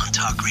Rocco on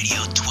Talk Radio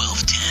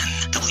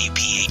 1210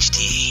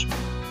 WPHT.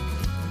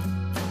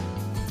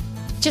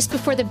 Just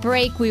before the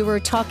break, we were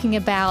talking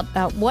about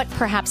what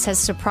perhaps has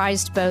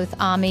surprised both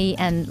Ami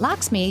and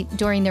Lakshmi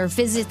during their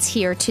visits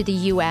here to the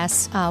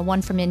U.S.,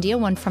 one from India,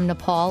 one from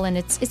Nepal. And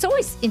it's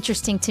always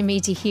interesting to me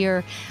to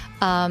hear,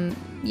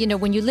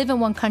 when you live in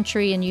one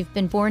country and you've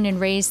been born and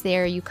raised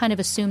there, you kind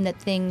of assume that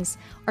things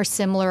are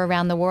similar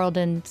around the world,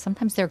 and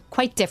sometimes they're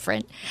quite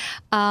different.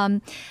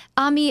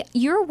 Ami,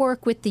 your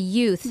work with the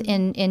youth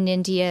in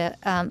India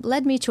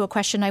led me to a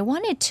question. I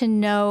wanted to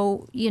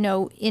know,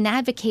 in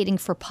advocating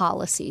for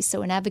policy,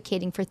 so in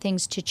advocating for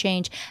things to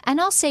change,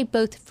 and I'll say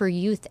both for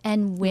youth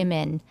and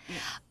women,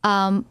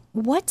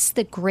 what's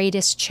the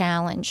greatest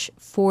challenge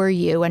for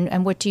you,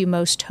 and what do you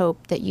most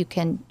hope that you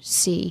can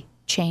see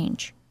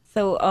change?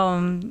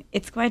 So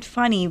it's quite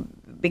funny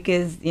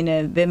because,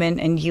 women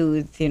and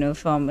youth,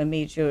 form a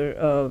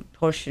major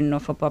portion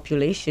of our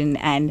population,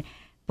 and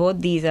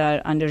both these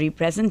are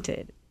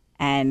underrepresented.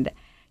 And,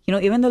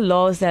 even the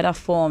laws that are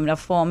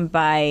formed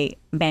by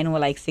men who are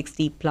like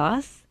 60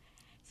 plus.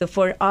 So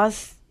for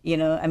us,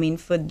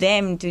 for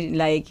them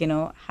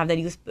to have that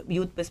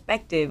youth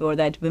perspective or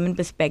that women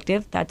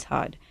perspective, that's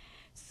hard.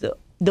 So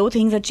though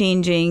things are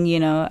changing,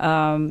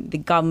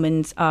 the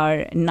governments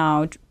are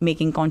now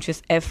making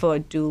conscious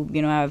effort to,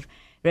 have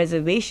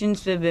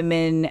reservations for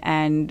women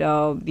and,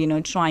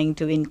 trying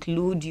to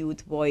include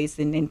youth voice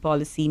in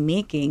policy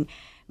making.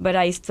 But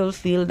I still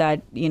feel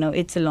that,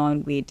 it's a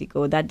long way to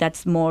go.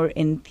 That's more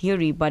in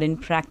theory, but in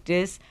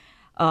practice,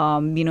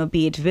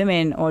 be it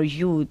women or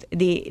youth,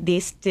 they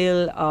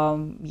still,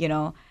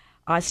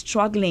 are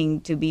struggling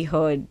to be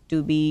heard,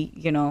 to be,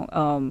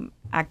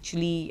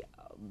 actually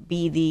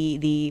be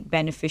the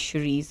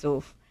beneficiaries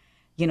of,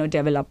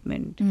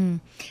 development.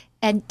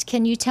 And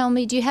can you tell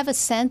me, do you have a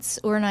sense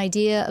or an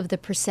idea of the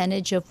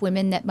percentage of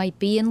women that might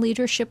be in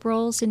leadership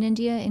roles in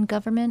India in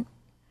government?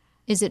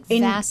 Is it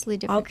vastly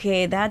different?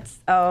 Okay, that's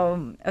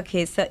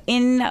okay. So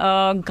in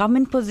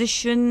government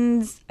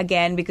positions,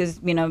 again, because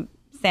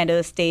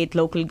center, state,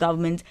 local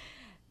governments,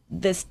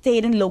 the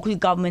state and local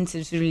governments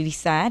is really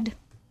sad.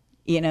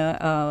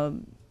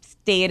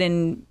 State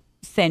and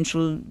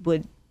central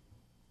would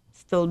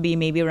still be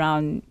maybe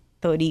around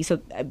 30. So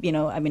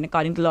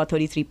according to law,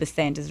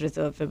 33% is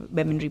reserved for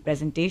women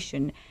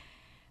representation.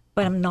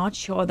 But I'm not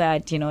sure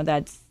that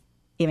that's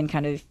even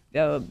kind of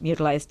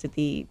utilized to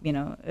the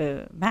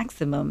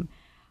maximum.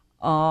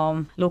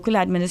 Local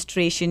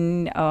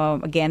administration,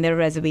 again, there are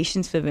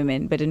reservations for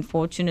women, but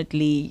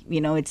unfortunately,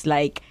 it's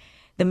like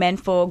the men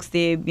folks,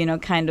 they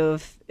kind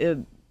of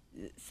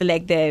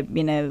select their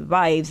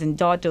wives and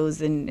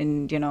daughters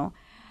and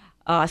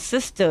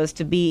sisters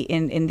to be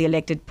in the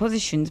elected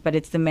positions, but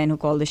it's the men who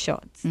call the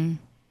shots.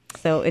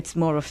 So it's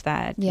more of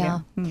that. Yeah.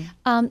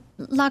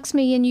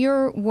 Lakshmi, in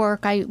your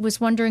work, I was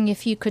wondering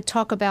if you could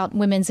talk about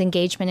women's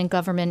engagement in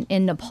government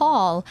in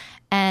Nepal,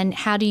 and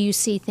how do you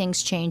see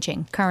things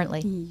changing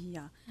currently?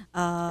 Yeah.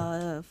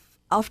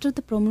 After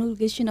the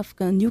promulgation of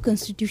new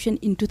constitution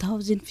in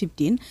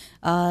 2015,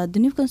 the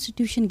new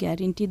constitution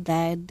guaranteed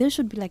that there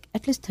should be like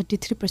at least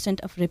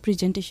 33% of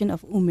representation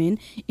of women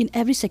in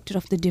every sector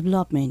of the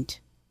development.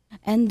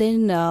 And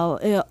then,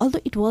 although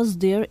it was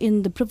there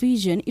in the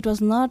provision, it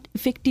was not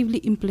effectively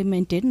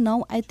implemented.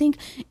 Now, I think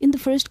in the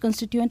first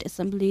Constituent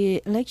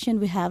Assembly election,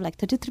 we have like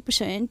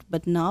 33%,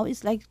 but now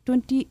it's like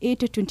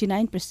 28 or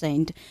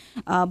 29%.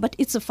 But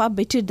it's far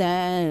better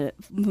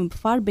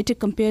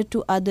compared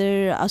to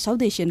other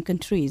South Asian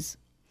countries.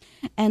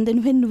 And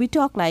then when we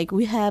talk, like,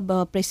 we have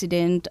a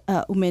president,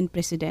 women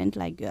president,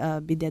 like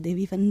Vidya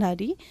Devi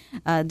Bhandari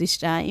this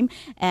time.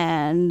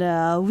 And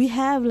we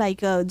have,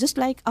 like, just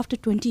like after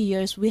 20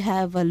 years, we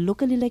have a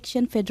local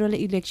election, federal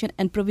election,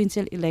 and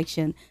provincial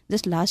election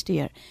just last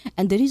year.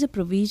 And there is a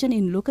provision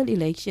in local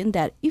election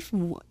that if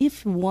mayor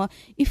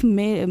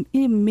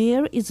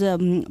is a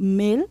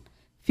male,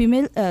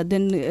 female,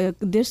 then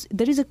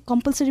there is a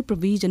compulsory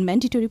provision,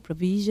 mandatory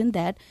provision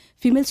that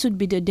female should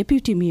be the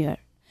deputy mayor.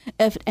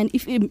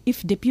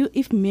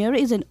 If mayor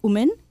is a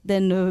woman,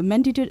 then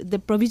mandatory the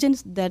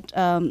provisions that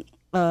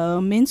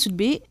men should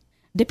be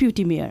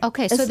deputy mayor.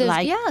 Okay, so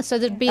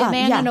there'd be a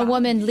man and a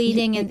woman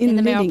leading in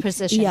the mayoral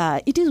position. Yeah,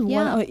 it is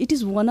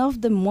one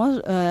of the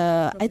most.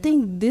 I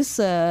think this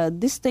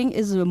thing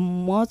is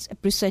most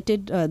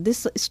appreciated.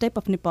 This step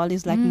of Nepal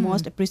is like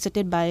most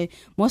appreciated by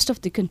most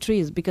of the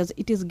countries because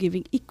it is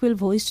giving equal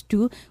voice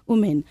to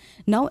women.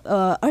 Now,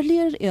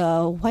 earlier,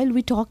 while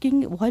we talk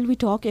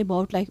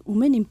about like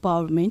women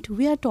empowerment,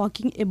 we are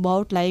talking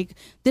about like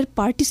their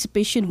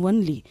participation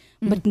only.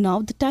 But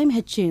now the time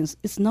has changed.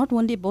 It's not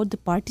only about the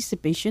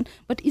participation,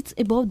 but it's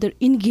about their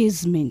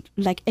engagement,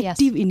 like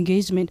active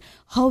engagement,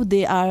 and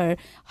the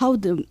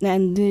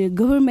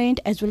government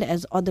as well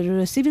as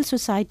other civil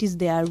societies,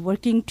 they are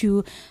working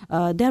to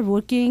how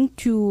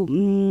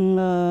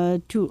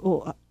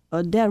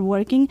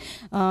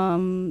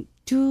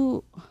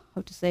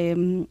to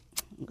say.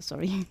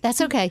 Sorry.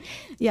 That's okay.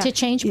 To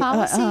change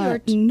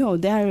policy? No,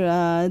 they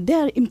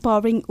are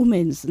empowering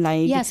women.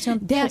 Like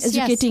they are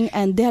educating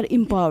and they are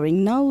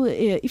empowering. Now,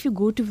 if you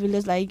go to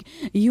village, like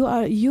you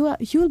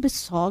will be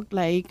shocked.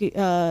 Like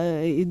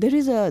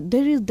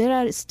there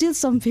are still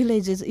some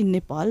villages in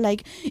Nepal.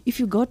 Like if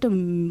you got a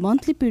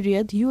monthly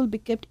period, you will be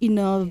kept in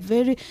a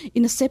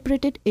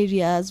separated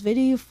areas,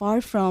 very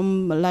far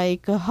from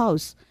like a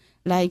house.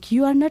 Like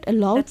you are not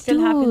allowed that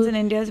still happens in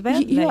India as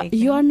well.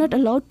 You are not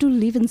allowed to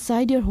live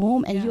inside your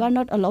home, and you are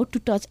not allowed to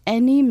touch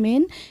any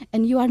men,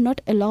 and you are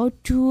not allowed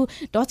to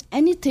touch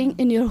anything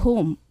in your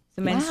home.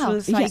 The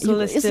menstrual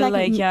cycle is still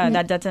which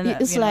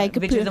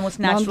is the most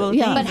natural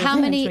thing. But how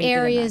many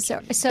areas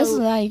are so? It's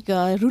like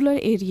rural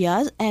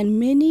areas, and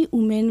many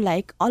women,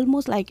 like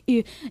almost like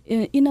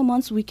in a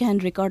month we can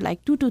record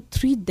like 2 to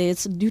 3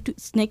 deaths due to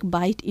snake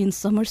bite in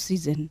summer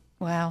season.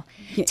 Wow.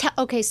 Yeah.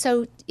 Okay,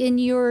 so in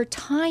your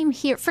time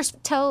here,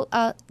 first tell,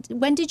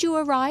 when did you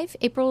arrive?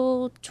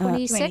 April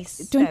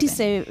 26th?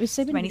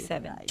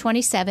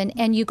 27.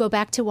 And you go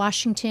back to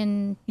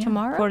Washington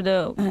tomorrow? For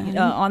the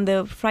on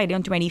the Friday,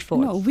 on 24th.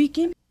 No, we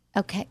came.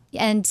 Okay.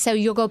 And so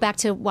you'll go back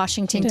to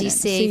Washington,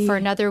 D.C. for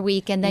another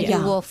week, and then you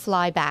will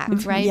fly back,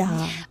 right?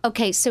 Yeah.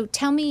 Okay, so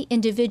tell me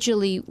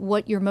individually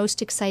what you're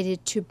most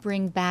excited to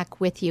bring back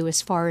with you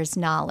as far as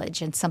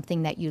knowledge and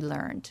something that you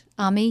learned.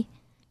 Ami?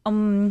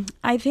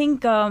 I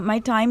think my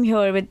time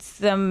here with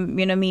some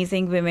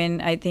amazing women,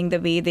 I think the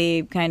way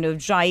they kind of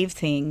drive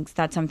things,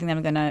 that's something that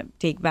I'm going to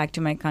take back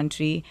to my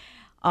country.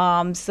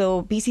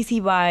 So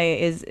PCCY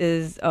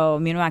is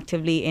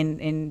actively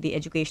in the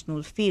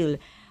educational field.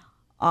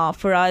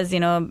 For us,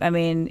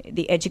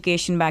 the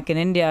education back in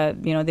India,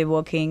 they're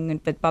working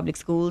with public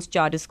schools,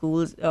 charter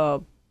schools.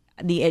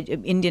 the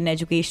Indian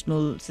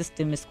educational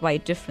system is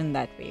quite different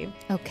that way.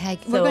 Okay,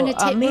 So, we're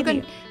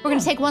going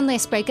to take one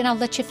last break, and I'll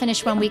let you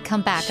finish when we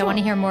come back. Sure. I want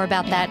to hear more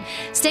about that.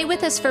 Stay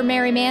with us for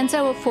Mary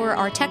Manzo for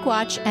our Tech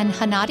Watch and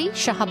Hanadi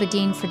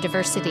Shahabuddin for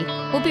Diversity.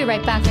 We'll be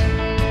right back.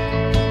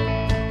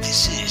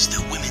 This is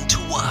the Women to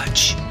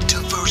Watch,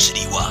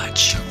 Diversity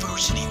Watch,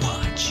 Diversity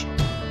Watch.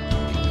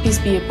 Peace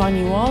be upon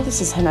you all.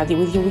 This is Hanadi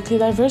with your weekly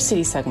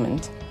diversity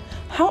segment.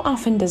 How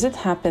often does it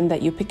happen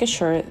that you pick a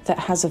shirt that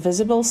has a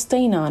visible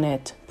stain on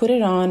it, put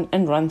it on,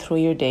 and run through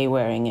your day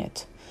wearing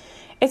it?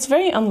 It's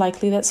very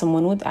unlikely that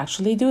someone would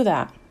actually do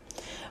that.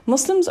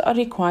 Muslims are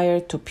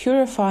required to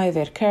purify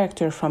their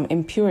character from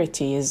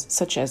impurities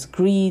such as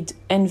greed,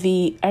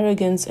 envy,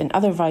 arrogance, and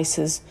other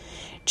vices,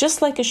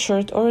 just like a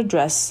shirt or a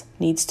dress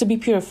needs to be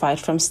purified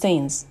from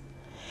stains.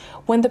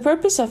 When the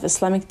purpose of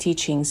Islamic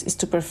teachings is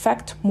to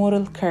perfect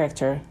moral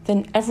character,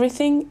 then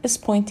everything is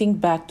pointing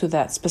back to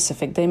that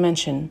specific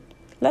dimension.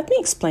 Let me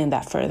explain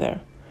that further.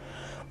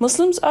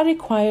 Muslims are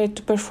required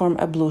to perform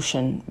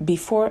ablution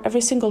before every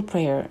single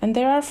prayer, and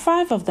there are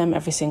 5 of them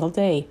every single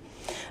day.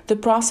 The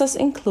process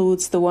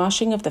includes the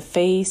washing of the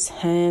face,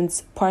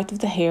 hands, part of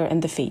the hair,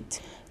 and the feet.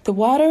 The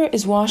water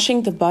is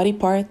washing the body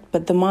part,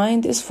 but the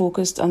mind is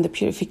focused on the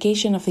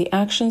purification of the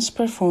actions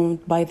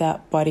performed by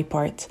that body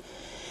part.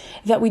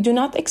 That we do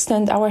not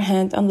extend our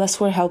hand unless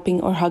we're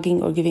helping or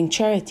hugging or giving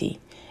charity.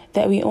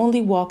 That we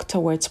only walk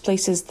towards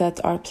places that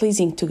are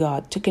pleasing to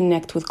God, to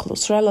connect with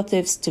close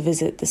relatives, to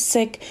visit the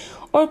sick,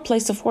 or a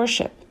place of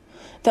worship.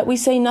 That we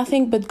say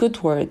nothing but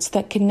good words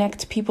that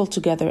connect people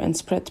together and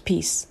spread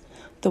peace.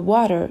 The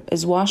water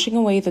is washing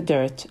away the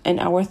dirt, and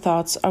our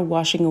thoughts are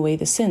washing away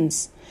the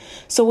sins.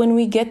 So when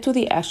we get to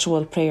the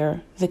actual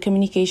prayer, the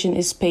communication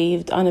is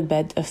paved on a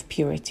bed of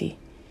purity.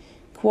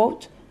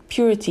 Quote,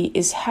 "Purity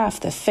is half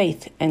the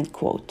faith," end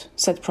quote,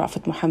 said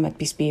Prophet Muhammad,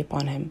 peace be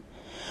upon him.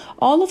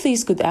 All of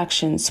these good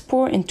actions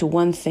pour into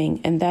one thing,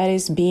 and that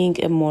is being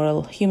a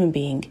moral human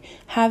being,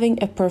 having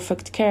a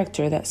perfect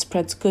character that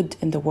spreads good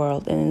in the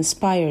world and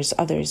inspires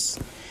others.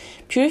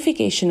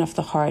 Purification of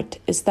the heart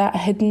is that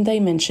hidden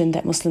dimension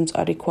that Muslims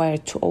are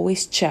required to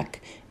always check,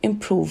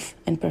 improve,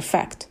 and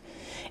perfect.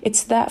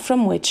 It's that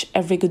from which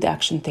every good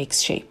action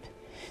takes shape.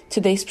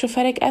 Today's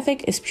prophetic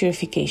ethic is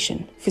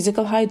purification,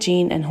 physical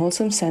hygiene and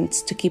wholesome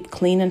scents to keep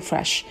clean and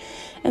fresh,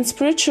 and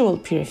spiritual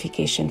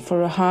purification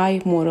for a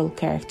high moral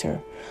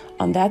character.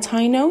 On that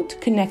high note,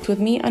 connect with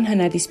me on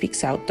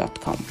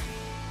hanadispeaksout.com.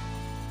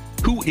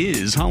 Who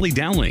is Holly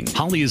Dowling?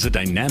 Holly is a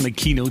dynamic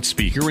keynote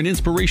speaker and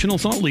inspirational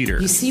thought leader.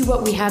 You see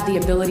what we have the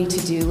ability to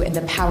do and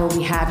the power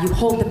we have. You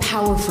hold the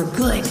power for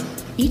good.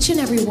 Each and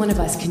every one of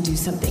us can do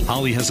something.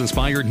 Holly has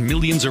inspired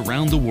millions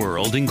around the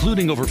world,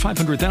 including over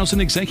 500,000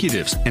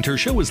 executives, and her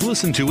show is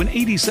listened to in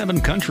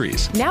 87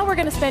 countries. Now we're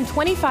going to spend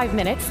 25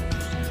 minutes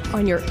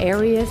on your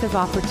areas of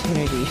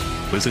opportunity.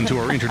 Listen to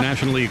our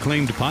internationally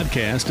acclaimed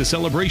podcast, A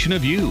Celebration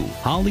of You,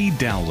 Holly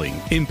Dowling,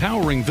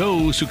 empowering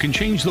those who can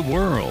change the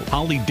world.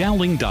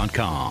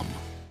 HollyDowling.com.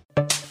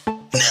 Now,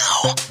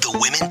 the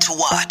Women to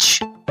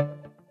Watch,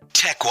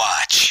 Tech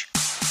Watch.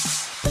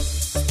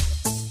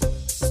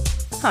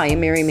 Hi,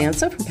 I'm Mary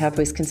Manzo from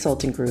Pathways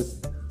Consulting Group.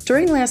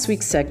 During last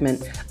week's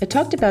segment, I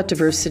talked about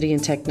diversity in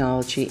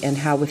technology and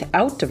how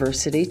without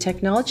diversity,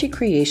 technology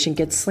creation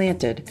gets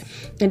slanted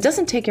and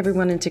doesn't take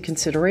everyone into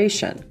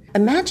consideration.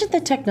 Imagine the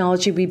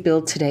technology we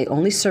build today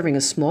only serving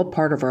a small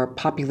part of our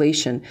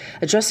population,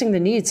 addressing the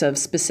needs of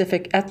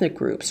specific ethnic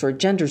groups or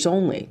genders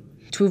only.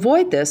 To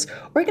avoid this,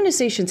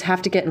 organizations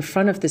have to get in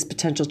front of this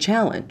potential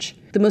challenge.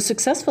 The most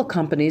successful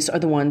companies are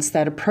the ones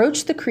that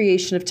approach the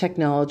creation of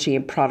technology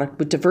and product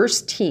with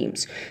diverse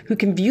teams who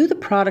can view the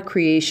product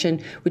creation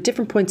with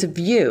different points of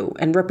view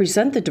and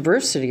represent the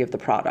diversity of the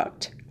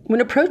product. When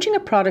approaching a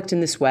product in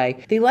this way,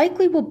 they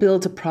likely will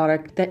build a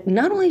product that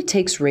not only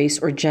takes race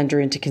or gender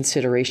into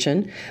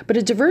consideration, but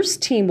a diverse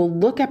team will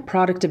look at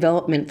product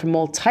development from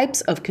all types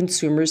of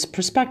consumers'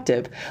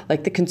 perspective,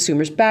 like the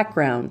consumer's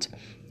background,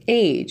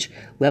 age,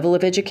 level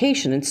of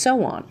education, and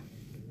so on.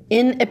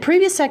 In a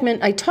previous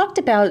segment, I talked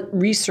about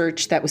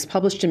research that was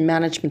published in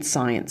Management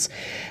Science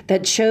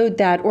that showed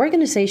that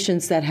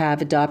organizations that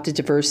have adopted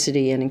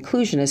diversity and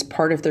inclusion as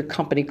part of their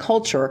company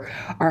culture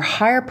are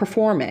higher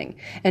performing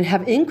and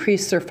have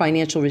increased their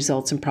financial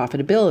results and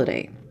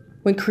profitability.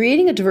 When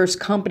creating a diverse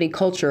company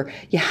culture,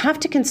 you have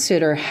to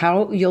consider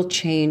how you'll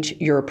change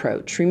your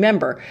approach.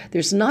 Remember,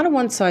 there's not a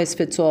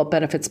one-size-fits-all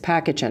benefits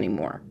package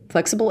anymore.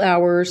 Flexible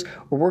hours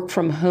or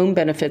work-from-home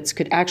benefits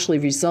could actually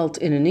result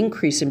in an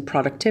increase in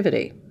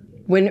productivity.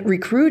 When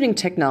recruiting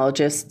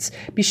technologists,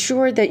 be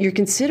sure that you're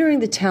considering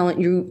the talent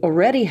you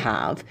already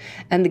have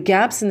and the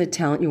gaps in the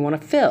talent you want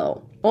to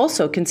fill.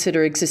 Also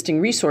consider existing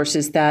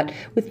resources that,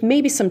 with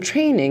maybe some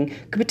training,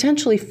 could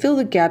potentially fill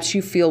the gaps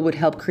you feel would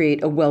help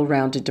create a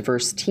well-rounded,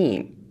 diverse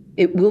team.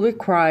 It will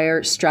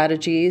require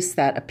strategies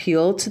that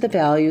appeal to the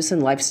values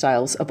and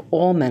lifestyles of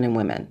all men and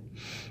women.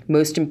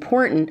 Most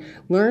important,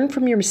 learn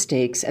from your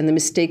mistakes and the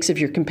mistakes of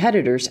your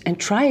competitors and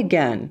try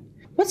again.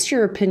 What's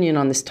your opinion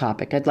on this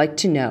topic? I'd like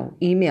to know.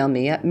 Email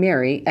me at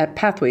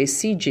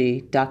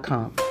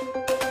mary@pathwayscg.com.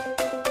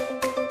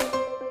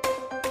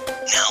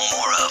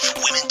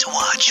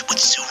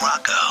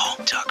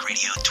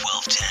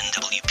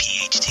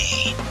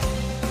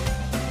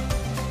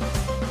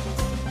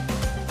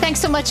 thanks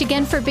so much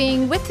again for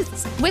being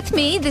with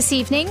me this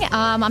evening.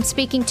 I'm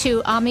speaking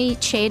to Ami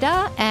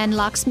Cheda and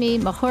Lakshmi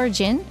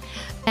Mahurjan.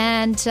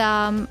 And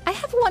I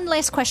have one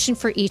last question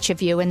for each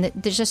of you, and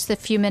there's just the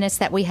few minutes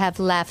that we have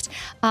left.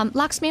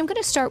 Lakshmi, I'm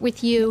going to start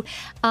with you.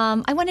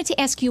 I wanted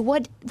to ask you,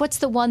 what's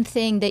the one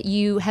thing that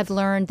you have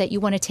learned that you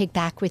want to take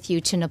back with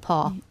you to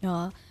Nepal?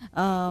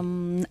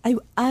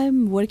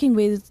 I'm working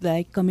with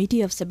like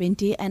Committee of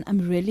 70, and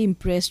I'm really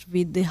impressed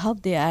with how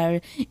they are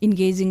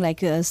engaging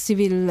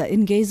civil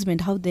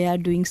engagement, how they are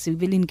doing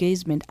civil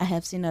engagement. I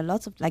have seen a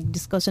lot of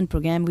discussion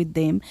program with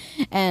them,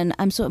 and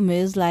I'm so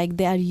amazed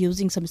they are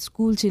using some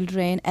school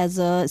children as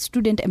a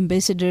student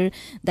ambassador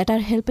that are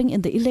helping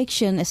in the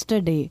election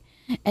yesterday.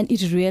 And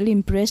it really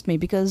impressed me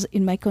because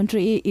in my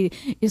country,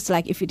 it's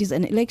if it is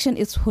an election,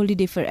 it's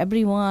holiday for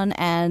everyone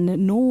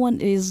and no one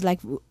is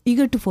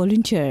eager to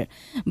volunteer.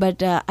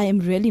 But I am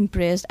really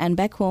impressed. And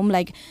back home,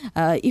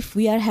 if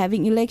we are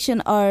having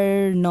election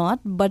or not,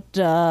 but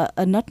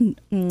not...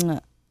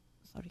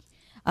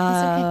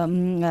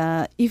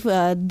 if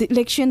the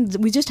election,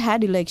 we just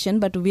had election,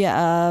 but we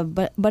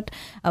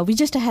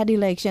just had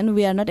election,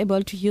 we are not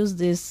able to use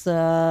this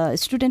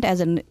student as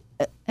an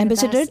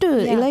ambassador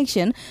to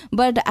election.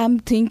 But I'm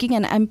thinking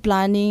and I'm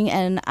planning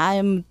and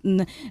I'm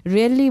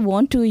really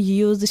want to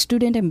use the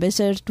student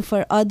ambassador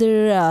for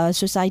other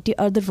society,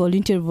 other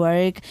volunteer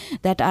work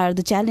that are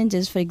the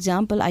challenges. For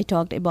example, I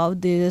talked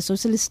about the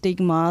social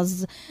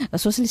stigmas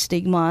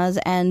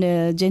and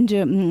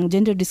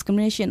gender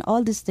discrimination,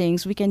 all these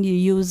things. We can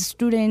use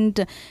student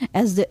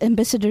as the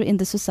ambassador in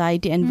the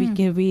society, and we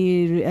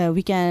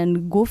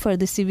can go for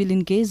the civil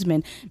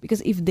engagement,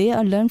 because if they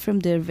are learned from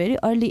their very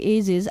early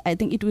ages, I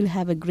think it will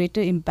have a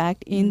greater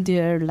impact in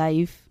their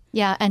life.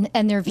 Yeah,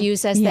 and their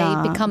views as they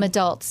become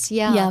adults.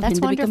 Yeah, that's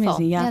wonderful.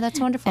 That's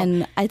wonderful.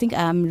 And I think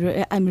I'm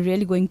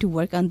really going to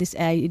work on this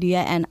idea,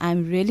 and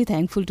I'm really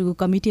thankful to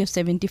Committee of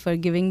 70 for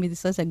giving me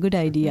such a good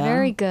idea.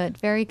 Very good,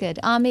 very good.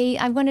 Ami,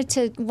 I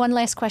wanted one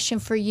last question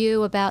for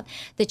you about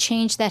the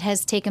change that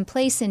has taken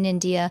place in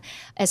India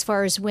as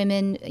far as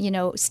women,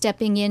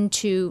 stepping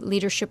into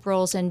leadership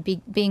roles and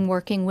being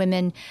working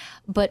women.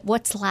 But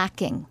what's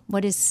lacking?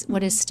 What is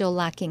still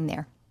lacking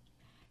there?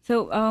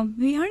 So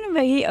we are in a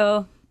very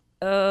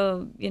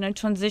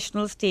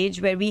transitional stage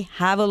where we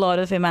have a lot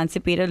of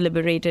emancipated,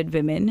 liberated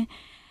women.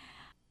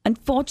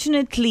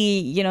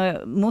 Unfortunately,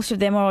 most of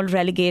them are all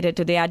relegated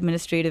to the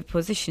administrative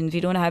positions.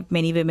 We don't have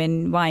many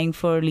women vying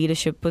for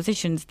leadership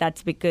positions.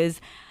 That's because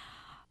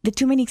there are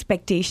too many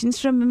expectations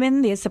from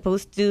women. They're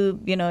supposed to,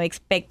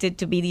 expected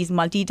to be these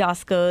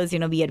multitaskers,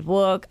 be at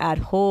work, at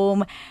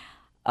home.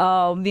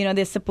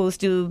 They're supposed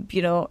to,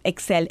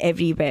 excel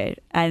everywhere.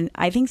 And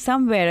I think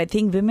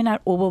women are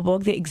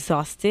overworked, they're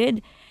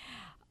exhausted.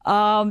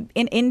 In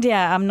India,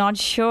 I'm not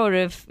sure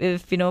if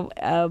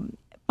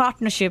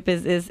partnership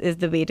is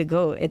the way to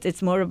go.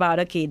 It's more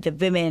about, the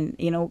women,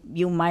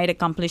 you might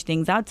accomplish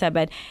things outside,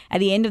 but at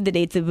the end of the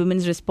day, it's a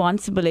woman's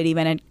responsibility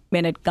when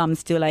it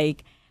comes to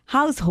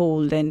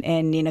household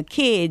and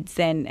kids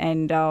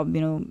and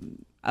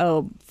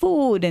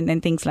food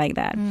and things like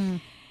that.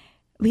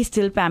 We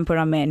still pamper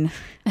our men.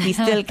 We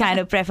still kind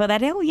of prefer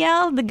that,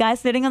 the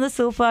guy's sitting on the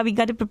sofa, we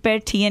got to prepare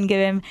tea and give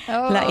him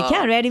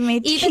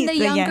ready-made tea. Even the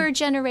younger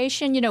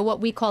generation, what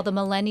we call the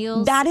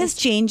millennials. That is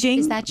changing.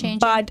 Is that changing?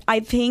 But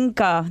I think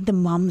the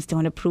moms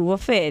don't approve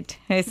of it.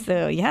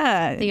 So,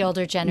 the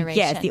older generation.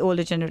 Yes, the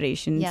older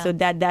generation. Yeah. So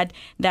that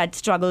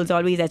struggle is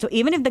always there. So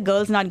even if the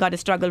girl's not got a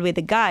struggle with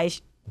the guy,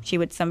 she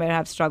would somewhere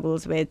have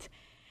struggles with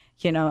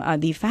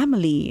the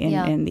family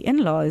and the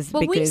in-laws.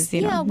 Well, because,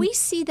 we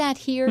see that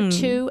here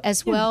too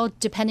as well,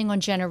 depending on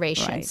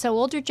generation. Right. So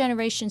older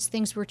generations,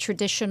 things were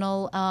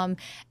traditional,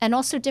 and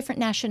also different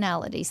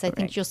nationalities. I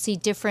think you'll see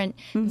different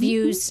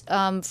views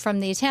from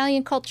the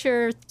Italian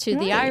culture to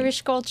the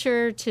Irish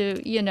culture to,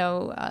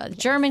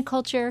 German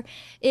culture.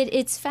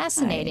 It's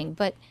fascinating,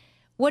 but...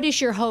 What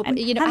is your hope?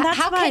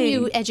 How can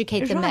you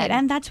educate the men?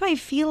 And that's why I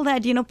feel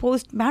that,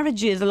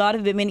 post-marriages, a lot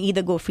of women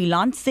either go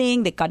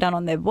freelancing, they cut down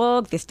on their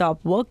work, they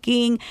stop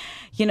working,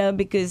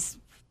 because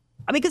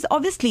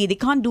obviously they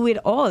can't do it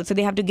all. So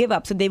they have to give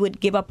up. So they would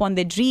give up on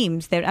their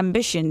dreams, their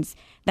ambitions,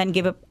 than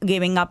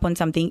giving up on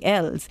something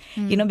else.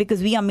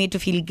 Because we are made to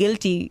feel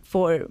guilty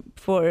for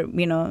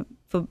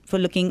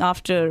looking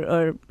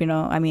after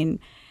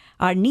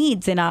our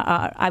needs and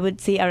I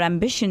would say our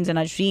ambitions and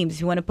our dreams.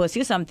 If you want to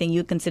pursue something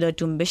you consider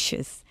too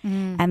ambitious,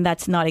 and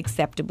that's not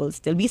acceptable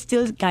still. We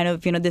still kind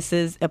of, this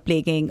is a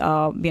plaguing,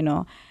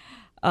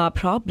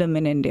 problem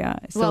in India.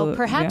 So, well,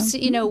 perhaps,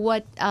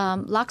 what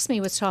Lakshmi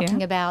was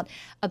talking about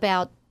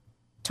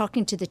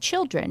talking to the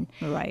children,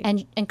 right,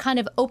 and kind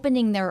of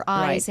opening their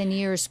eyes and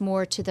ears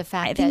more to the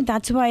fact I think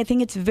that's why I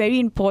think it's very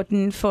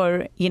important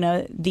for,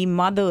 the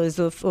mothers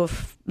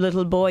of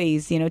little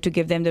boys, to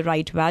give them the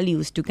right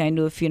values to kind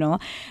of,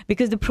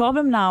 because the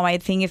problem now, I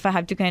think if I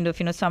have to kind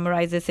of,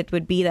 summarize this, it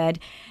would be that,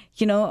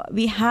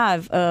 we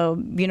have,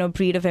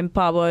 breed of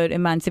empowered,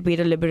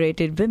 emancipated,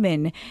 liberated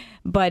women,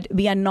 but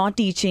we are not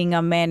teaching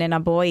our men and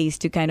our boys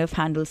to kind of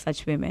handle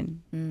such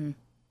women.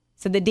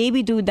 So the day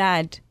we do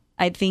that,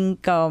 I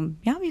think, we're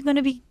going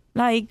to be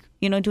like,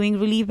 doing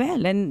really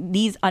well. And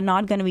these are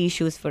not going to be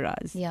issues for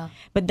us. Yeah.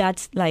 But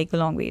that's like a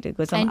long way to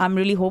go. So I'm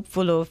really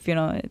hopeful of,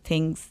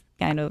 things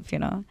kind of,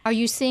 Are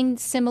you seeing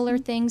similar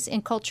things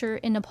in culture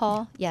in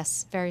Nepal?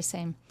 Yes, very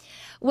same.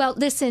 Well,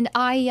 listen,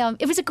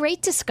 it was a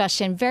great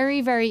discussion,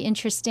 very, very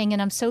interesting, and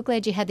I'm so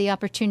glad you had the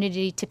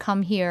opportunity to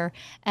come here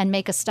and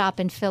make a stop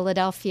in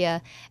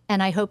Philadelphia,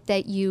 and I hope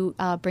that you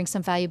bring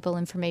some valuable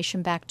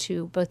information back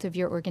to both of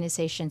your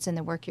organizations and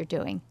the work you're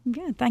doing.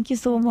 Yeah, thank you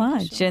so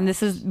much. And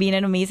this has been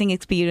an amazing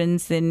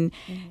experience in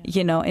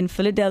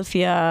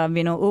Philadelphia,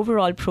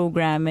 overall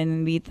program,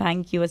 and we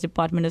thank you as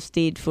Department of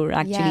State for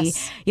actually,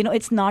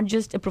 it's not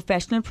just a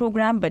professional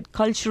program, but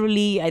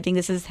culturally, I think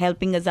this is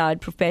helping us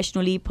out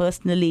professionally,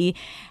 personally.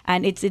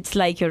 And it's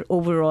like your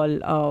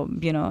overall,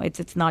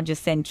 it's not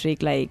just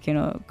centric, like,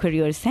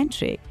 career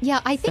centric.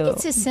 Yeah, I think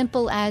it's as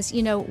simple as,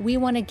 we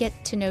want to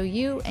get to know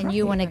you and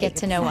you want to get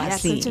to know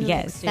us.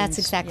 Yes. That's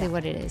exactly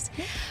what it is.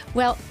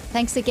 Well,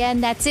 thanks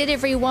again. That's it,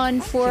 everyone,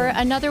 for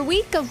another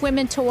week of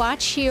Women to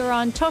Watch here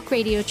on Talk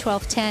Radio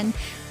 1210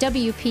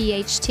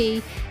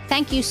 WPHT.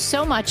 Thank you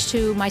so much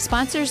to my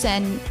sponsors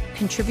and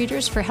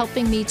contributors for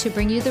helping me to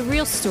bring you the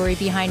real story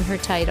behind her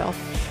title.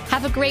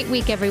 Have a great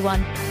week,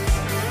 everyone.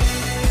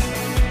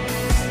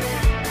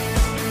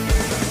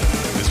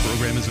 This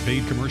program is a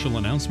paid commercial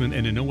announcement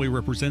and in no way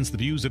represents the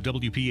views of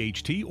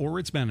WPHT or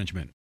its management.